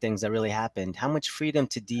inspired by things that really happened, how much freedom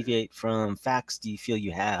to deviate from facts do you feel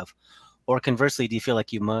you have? Or conversely, do you feel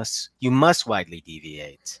like you must widely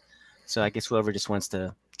deviate? So I guess whoever just wants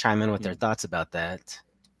to chime in with their thoughts about that.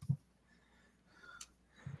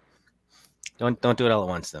 Don't do it all at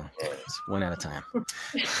once, though. It's one at a time. Well,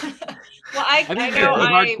 I know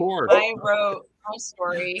I wrote my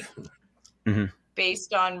story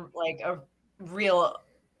based on like a real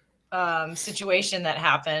situation that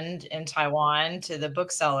happened in Taiwan to the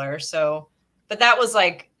bookseller. So, but that was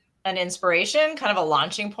like an inspiration, kind of a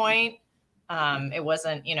launching point. It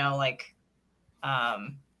wasn't, like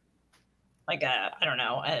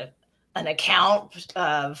an account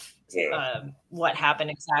of what happened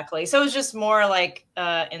exactly. So it was just more like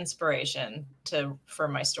inspiration for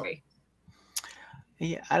my story.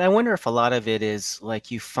 Yeah, and I wonder if a lot of it is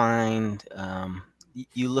like you find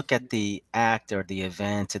you look at the act or the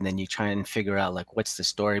event and then you try and figure out like what's the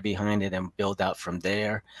story behind it and build out from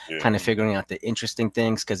there, kind of figuring out the interesting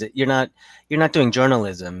things, because you're not doing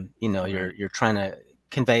journalism, you're trying to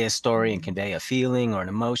convey a story and convey a feeling or an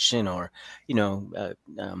emotion, or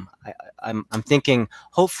I'm thinking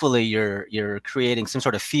hopefully you're creating some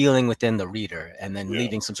sort of feeling within the reader and then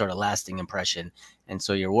leaving some sort of lasting impression, and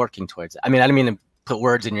so you're working towards it. I mean, I don't mean to put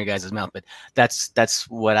words in your guys' mouth, but that's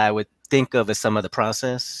what I would think of as some of the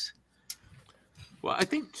process. Well, I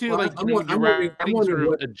think too, you're writing sort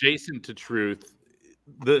of adjacent to truth.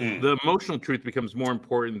 The emotional truth becomes more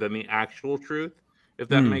important than the actual truth, if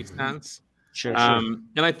that makes sense. Sure. And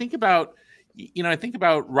I think about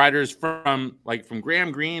writers from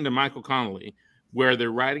Graham Greene to Michael Connolly, where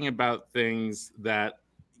they're writing about things that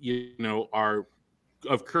are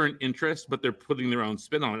of current interest, but they're putting their own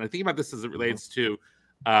spin on it. I think about this as it relates to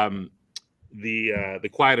the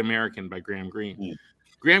Quiet American by Graham Greene.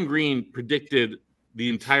 Graham Greene predicted the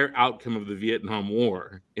entire outcome of the Vietnam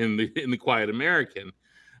War in the Quiet American,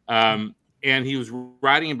 and he was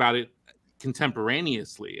writing about it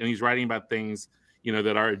contemporaneously, and he's writing about things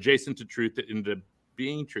that are adjacent to truth that ended up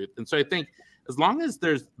being truth. And so I think as long as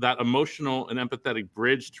there's that emotional and empathetic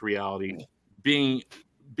bridge to reality, being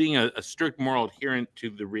a strict moral adherent to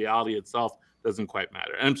the reality itself doesn't quite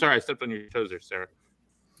matter. And I'm sorry I stepped on your toes there, Sarah.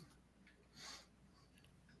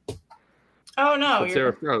 Oh no,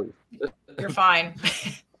 you're fine.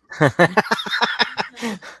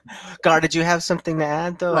 Gar, did you have something to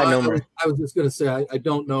add though? Well, I was just going to say I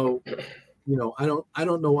don't know. I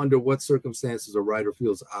don't know under what circumstances a writer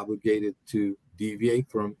feels obligated to deviate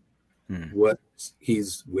from what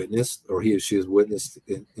he's witnessed or he or she has witnessed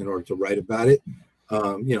in order to write about it.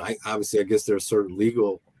 I guess there are certain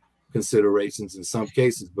legal considerations in some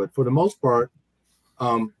cases, but for the most part,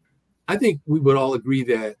 I think we would all agree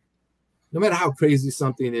that no matter how crazy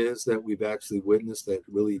something is that we've actually witnessed that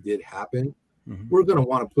really did happen, we're going to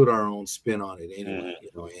want to put our own spin on it anyway,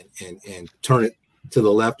 and turn it to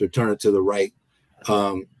the left or turn it to the right.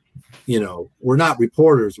 We're not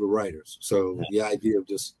reporters, we're writers. So the idea of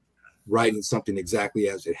just writing something exactly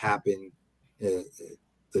as it happened,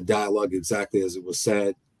 the dialogue exactly as it was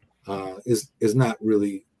said, is not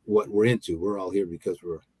really what we're into. We're all here because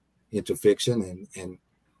we're into fiction and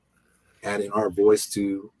adding our voice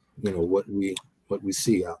to what we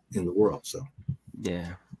see out in the world. So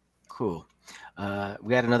yeah, cool.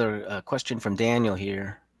 We got another question from Daniel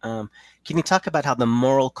here. Can you talk about how the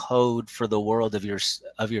moral code for the world of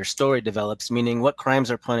your story develops? Meaning, what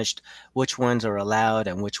crimes are punished, which ones are allowed,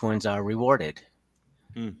 and which ones are rewarded?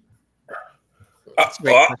 That's a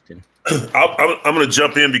great question. I'm going to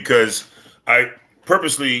jump in because I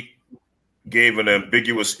purposely gave an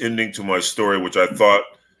ambiguous ending to my story, which I thought,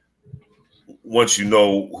 once you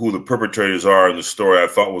know who the perpetrators are in the story, I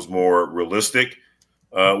thought was more realistic,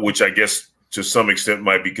 which I guess to some extent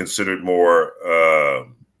might be considered more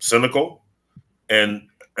cynical. And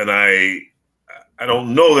I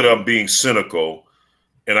don't know that I'm being cynical,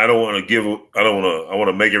 and I don't want to give. I want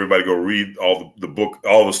to make everybody go read all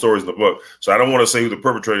the stories in the book. So I don't want to say who the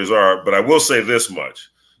perpetrators are, but I will say this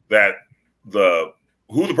much: that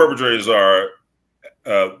who the perpetrators are,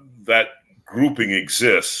 that grouping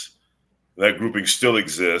exists. That grouping still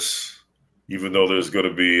exists, even though there's going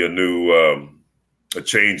to be a new a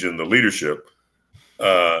change in the leadership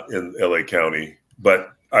in LA County.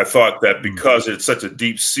 But I thought that because it's such a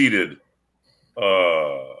deep-seated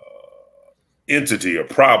entity, a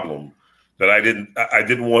problem, that I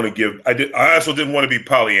also didn't want to be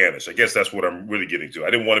Pollyannish. I guess that's what I'm really getting to. I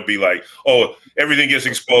didn't want to be like, oh, everything gets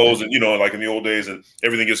exposed, and like in the old days, and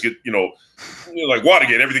everything gets like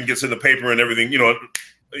Watergate, everything gets in the paper and everything,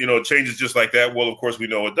 it changes just like that. Well, of course we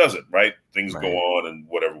know it doesn't, right? Things go on and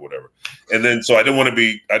whatever. And then, so I didn't want to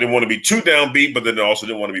be too downbeat, but then I also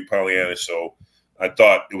didn't want to be Pollyannish. So I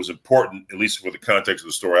thought it was important, at least for the context of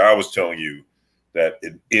the story I was telling you, that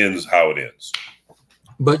it ends how it ends.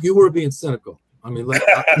 But you were being cynical. I mean, let's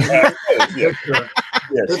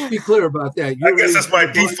be clear about that. I guess that's my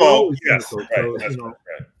default. Yes,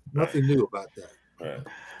 nothing new about that. Right.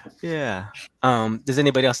 Yeah. Does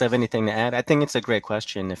anybody else have anything to add? I think it's a great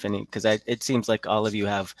question, if any, because it seems like all of you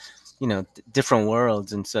have, different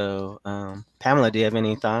worlds. And so, Pamela, do you have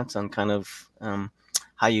any thoughts on kind of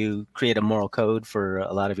how you create a moral code for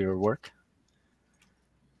a lot of your work?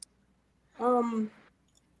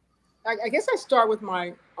 I guess I start with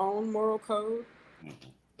my own moral code,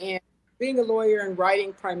 and being a lawyer and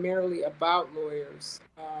writing primarily about lawyers.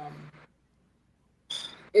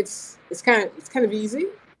 It's kind of easy.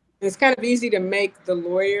 It's kind of easy to make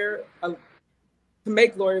lawyers a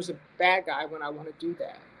bad guy when I want to do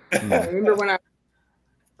that. I remember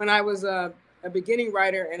when I was a beginning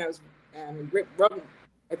writer and I'd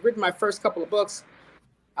written my first couple of books,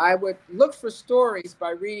 I would look for stories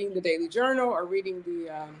by reading the Daily Journal or reading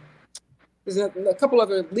there's a couple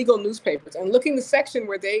other legal newspapers, and looking the section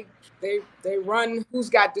where they run who's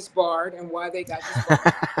got disbarred and why they got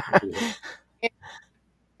disbarred.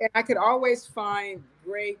 And I could always find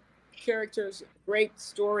great characters, great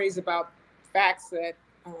stories about facts that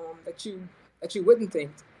you wouldn't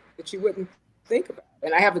think about.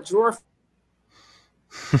 And I have a drawer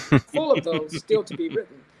full of those still to be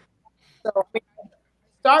written. So I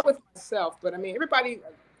start with myself, but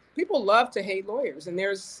people love to hate lawyers, and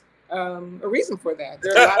there's a reason for that.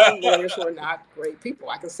 There are a lot of lawyers who are not great people.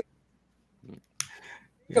 I can say,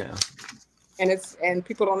 and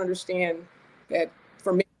people don't understand that.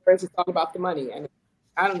 For me, it's all about the money, and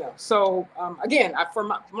I don't know. So again, for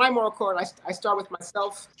my moral code, I start with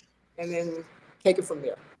myself, and then take it from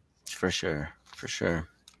there. For sure. We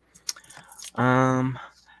don't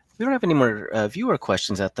have any more viewer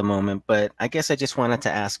questions at the moment, but I guess I just wanted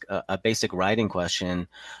to ask a basic writing question,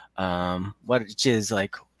 which is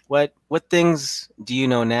like, what things do you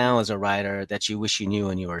know now as a writer that you wish you knew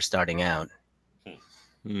when you were starting out?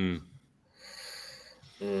 I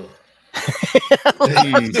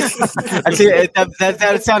see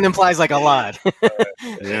that sound implies like a lot.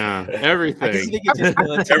 Yeah, everything. Everything,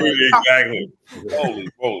 exactly.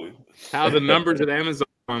 Holy. How the numbers at Amazon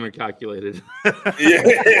are calculated.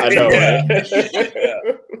 Yeah, I know, right?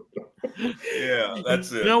 Yeah,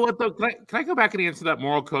 that's it. You know what though? Can I go back and answer that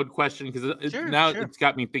moral code question, because it's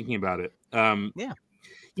got me thinking about it. Yeah.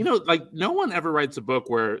 Like no one ever writes a book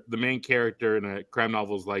where the main character in a crime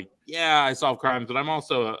novel is like, yeah, I solve crimes, but I'm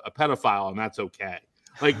also a pedophile, and that's okay.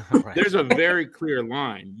 Like, There's a very clear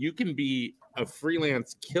line. You can be a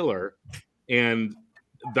freelance killer, and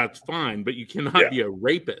that's fine, but you cannot be a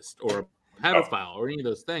rapist or a pedophile or any of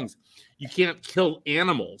those things. You can't kill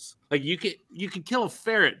animals. Like you can kill a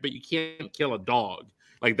ferret, but you can't kill a dog.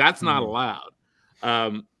 Like that's not allowed.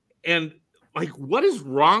 And like, what is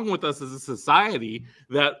wrong with us as a society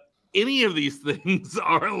that any of these things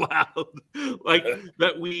are allowed? Like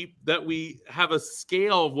that we have a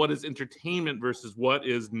scale of what is entertainment versus what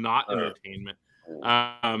is not entertainment.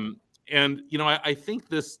 And I think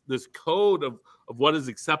this code of what is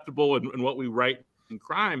acceptable and what we write in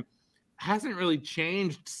crime hasn't really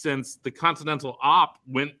changed since the Continental Op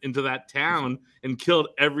went into that town and killed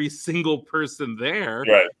every single person there,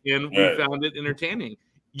 and we found it entertaining.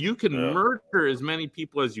 You can murder as many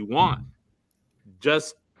people as you want.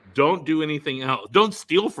 Just don't do anything else. Don't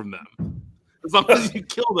steal from them. As long as you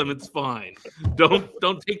kill them, it's fine. Don't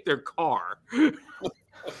take their car.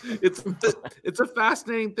 It's a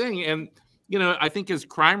fascinating thing, and you know, I think as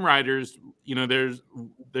crime writers, you know, there's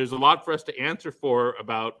a lot for us to answer for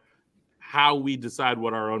about how we decide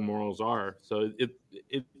what our own morals are. So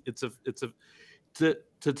it's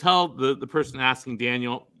to tell the person asking,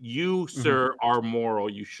 Daniel, you, sir, are moral.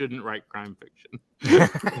 You shouldn't write crime fiction.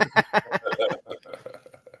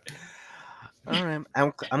 All right,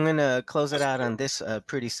 I'm gonna close it out on this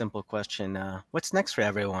pretty simple question. What's next for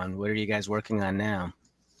everyone? What are you guys working on now?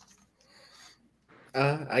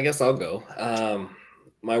 I guess I'll go.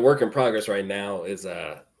 My work in progress right now is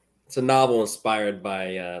it's a novel inspired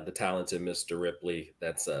by the talented Mr. Ripley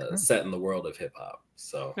that's set in the world of hip hop.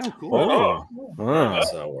 So cool. Oh, wow.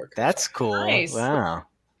 that's what I'm working on. That's cool. Nice. Wow.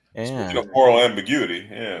 Speaking Yeah. of moral ambiguity,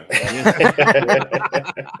 yeah.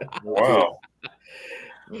 Wow.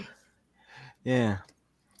 Yeah.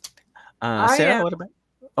 I Sarah, am- what about?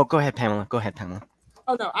 Oh, go ahead, Pamela. Go ahead, Pamela.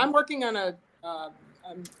 Oh no, I'm working on a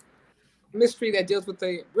mystery that deals with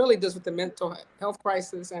the mental health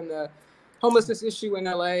crisis and the homelessness issue in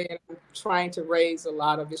LA, and I'm trying to raise a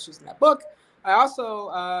lot of issues in that book. I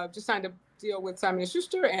also just signed a deal with Simon &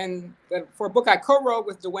 Schuster, and for a book I co-wrote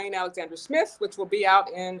with Dwayne Alexander Smith, which will be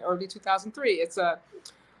out in early 2003. It's a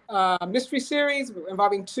mystery series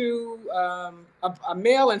involving two, a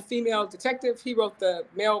male and female detective. He wrote the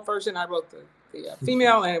male version, I wrote the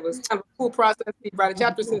female, and it was kind of a cool process. He wrote a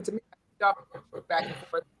chapter, sent it to me, back and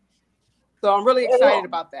forth. So I'm really excited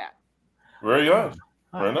about that. Very nice.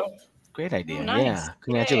 Very nice. Great idea. Oh, nice. Yeah.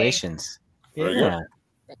 Congratulations. Very Yeah.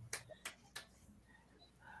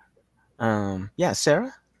 Yeah,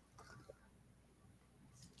 Sarah?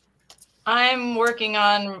 I'm working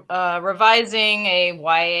on revising a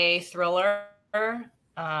YA thriller.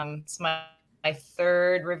 It's my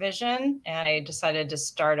third revision, and I decided to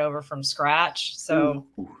start over from scratch. So,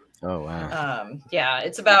 Oh, wow. yeah,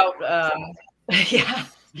 it's about yeah,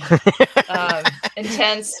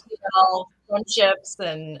 intense friendships,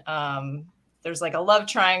 and there's like a love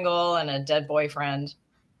triangle and a dead boyfriend.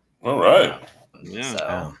 All right. Yeah. So,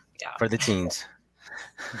 Oh, yeah. for the teens.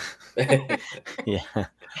 Yeah.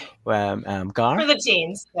 Well, Gar? For the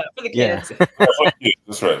teens, yeah, for the Yeah. kids.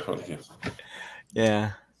 That's right. For the kids.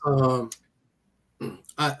 Yeah.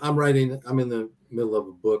 I'm writing. I'm in the middle of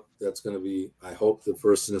a book that's going to be, I hope, the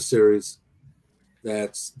first in a series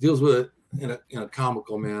that deals with it in a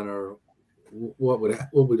comical manner. What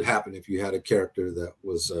would happen if you had a character that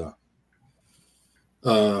was,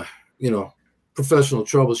 professional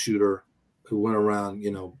troubleshooter who went around,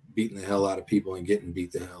 beating the hell out of people and getting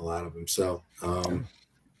beat the hell out of himself.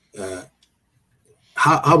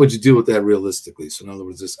 How would you deal with that realistically? So in other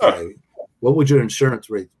words, this guy, what would your insurance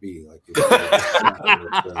rate be? Like,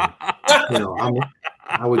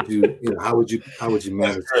 how would you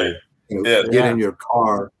manage to get in your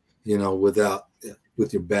car,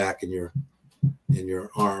 with your back and your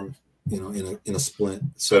arm, in a splint,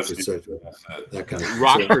 etc. That kind of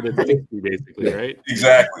Rockford at 60, basically, right?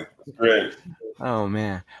 Exactly. Great. Oh,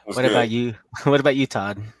 man. That's What good. about you? What about you,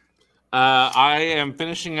 Todd? I am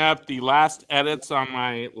finishing up the last edits on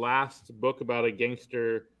my last book about a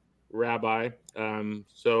gangster rabbi.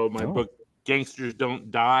 So my book, Gangsters Don't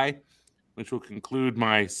Die, which will conclude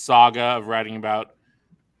my saga of writing about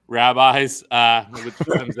rabbis, which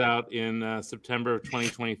comes out in September of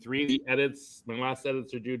 2023. My last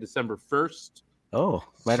edits are due December 1st. Oh,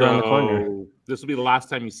 right around the corner. This will be the last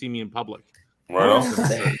time you see me in public. Right on.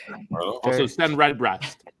 Dang. Right on. Also, send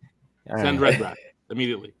Redbreast. All Send right. Redbreast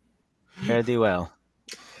immediately. Fare thee well.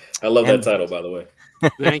 I love that title, by the way.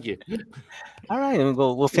 Thank you. All right, and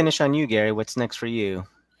we'll finish on you, Gary. What's next for you?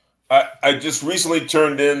 I just recently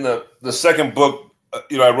turned in the second book.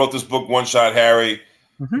 I wrote this book, One Shot Harry,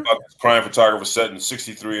 about this crime photographer set in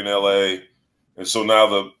 '63 in L.A. And so now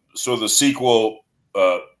the sequel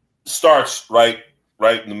starts right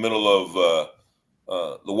in the middle of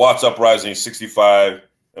the Watts Uprising '65,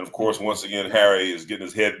 and of course, once again, Harry is getting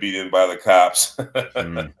his head beat in by the cops,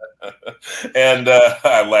 and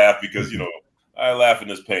I laugh because I laugh in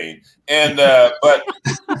his pain. And but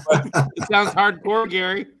It sounds hardcore,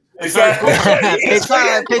 Gary. exactly. Page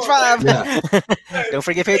 5. Page 5. Yeah. Don't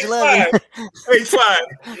forget page 11. Page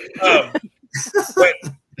 5.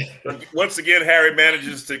 But once again, Harry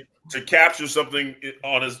manages to capture something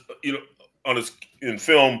on his in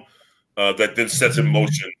film that then sets in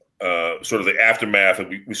motion sort of the aftermath,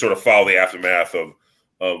 and we sort of follow the aftermath of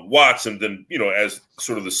Watts, and then as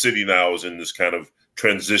sort of the city now is in this kind of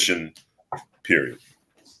transition period.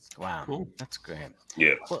 Wow, Cool. that's great.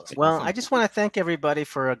 Yeah. Well, I just want to thank everybody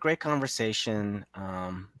for a great conversation.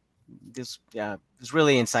 This was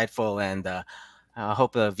really insightful, and I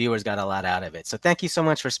hope the viewers got a lot out of it. So thank you so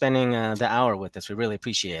much for spending the hour with us. We really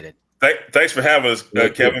appreciate it. Thanks for having us,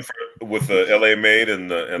 Kevin. with the LA Made and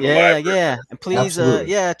the library. Yeah. And please,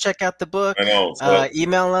 check out the book. I know. So.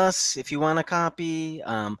 Email us if you want a copy.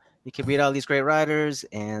 You can read all these great writers.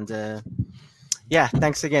 And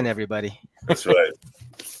thanks again, everybody. That's right.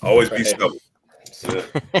 Always be stubborn.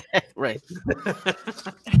 Right.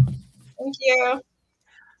 Thank you.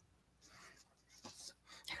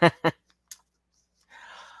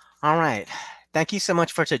 All right. Thank you so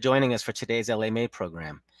much for joining us for today's LA Made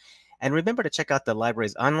program. And remember to check out the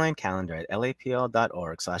library's online calendar at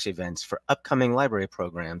lapl.org/events for upcoming library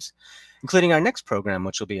programs, including our next program,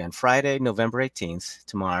 which will be on Friday, November 18th,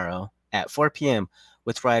 tomorrow at 4 p.m.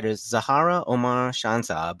 with writers Zahara Omar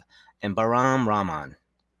Shanzab and Bahram Rahman.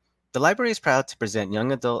 The library is proud to present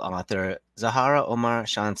young adult author Zahara Omar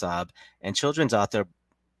Shanzab and children's author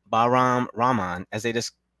Bahram Rahman as they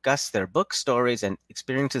discuss their book stories and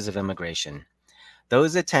experiences of immigration.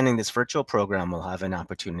 Those attending this virtual program will have an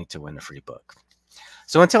opportunity to win a free book.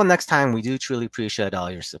 So until next time, we do truly appreciate all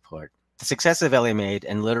your support. The success of LA Made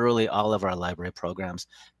and literally all of our library programs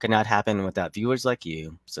could not happen without viewers like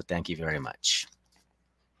you, so thank you very much.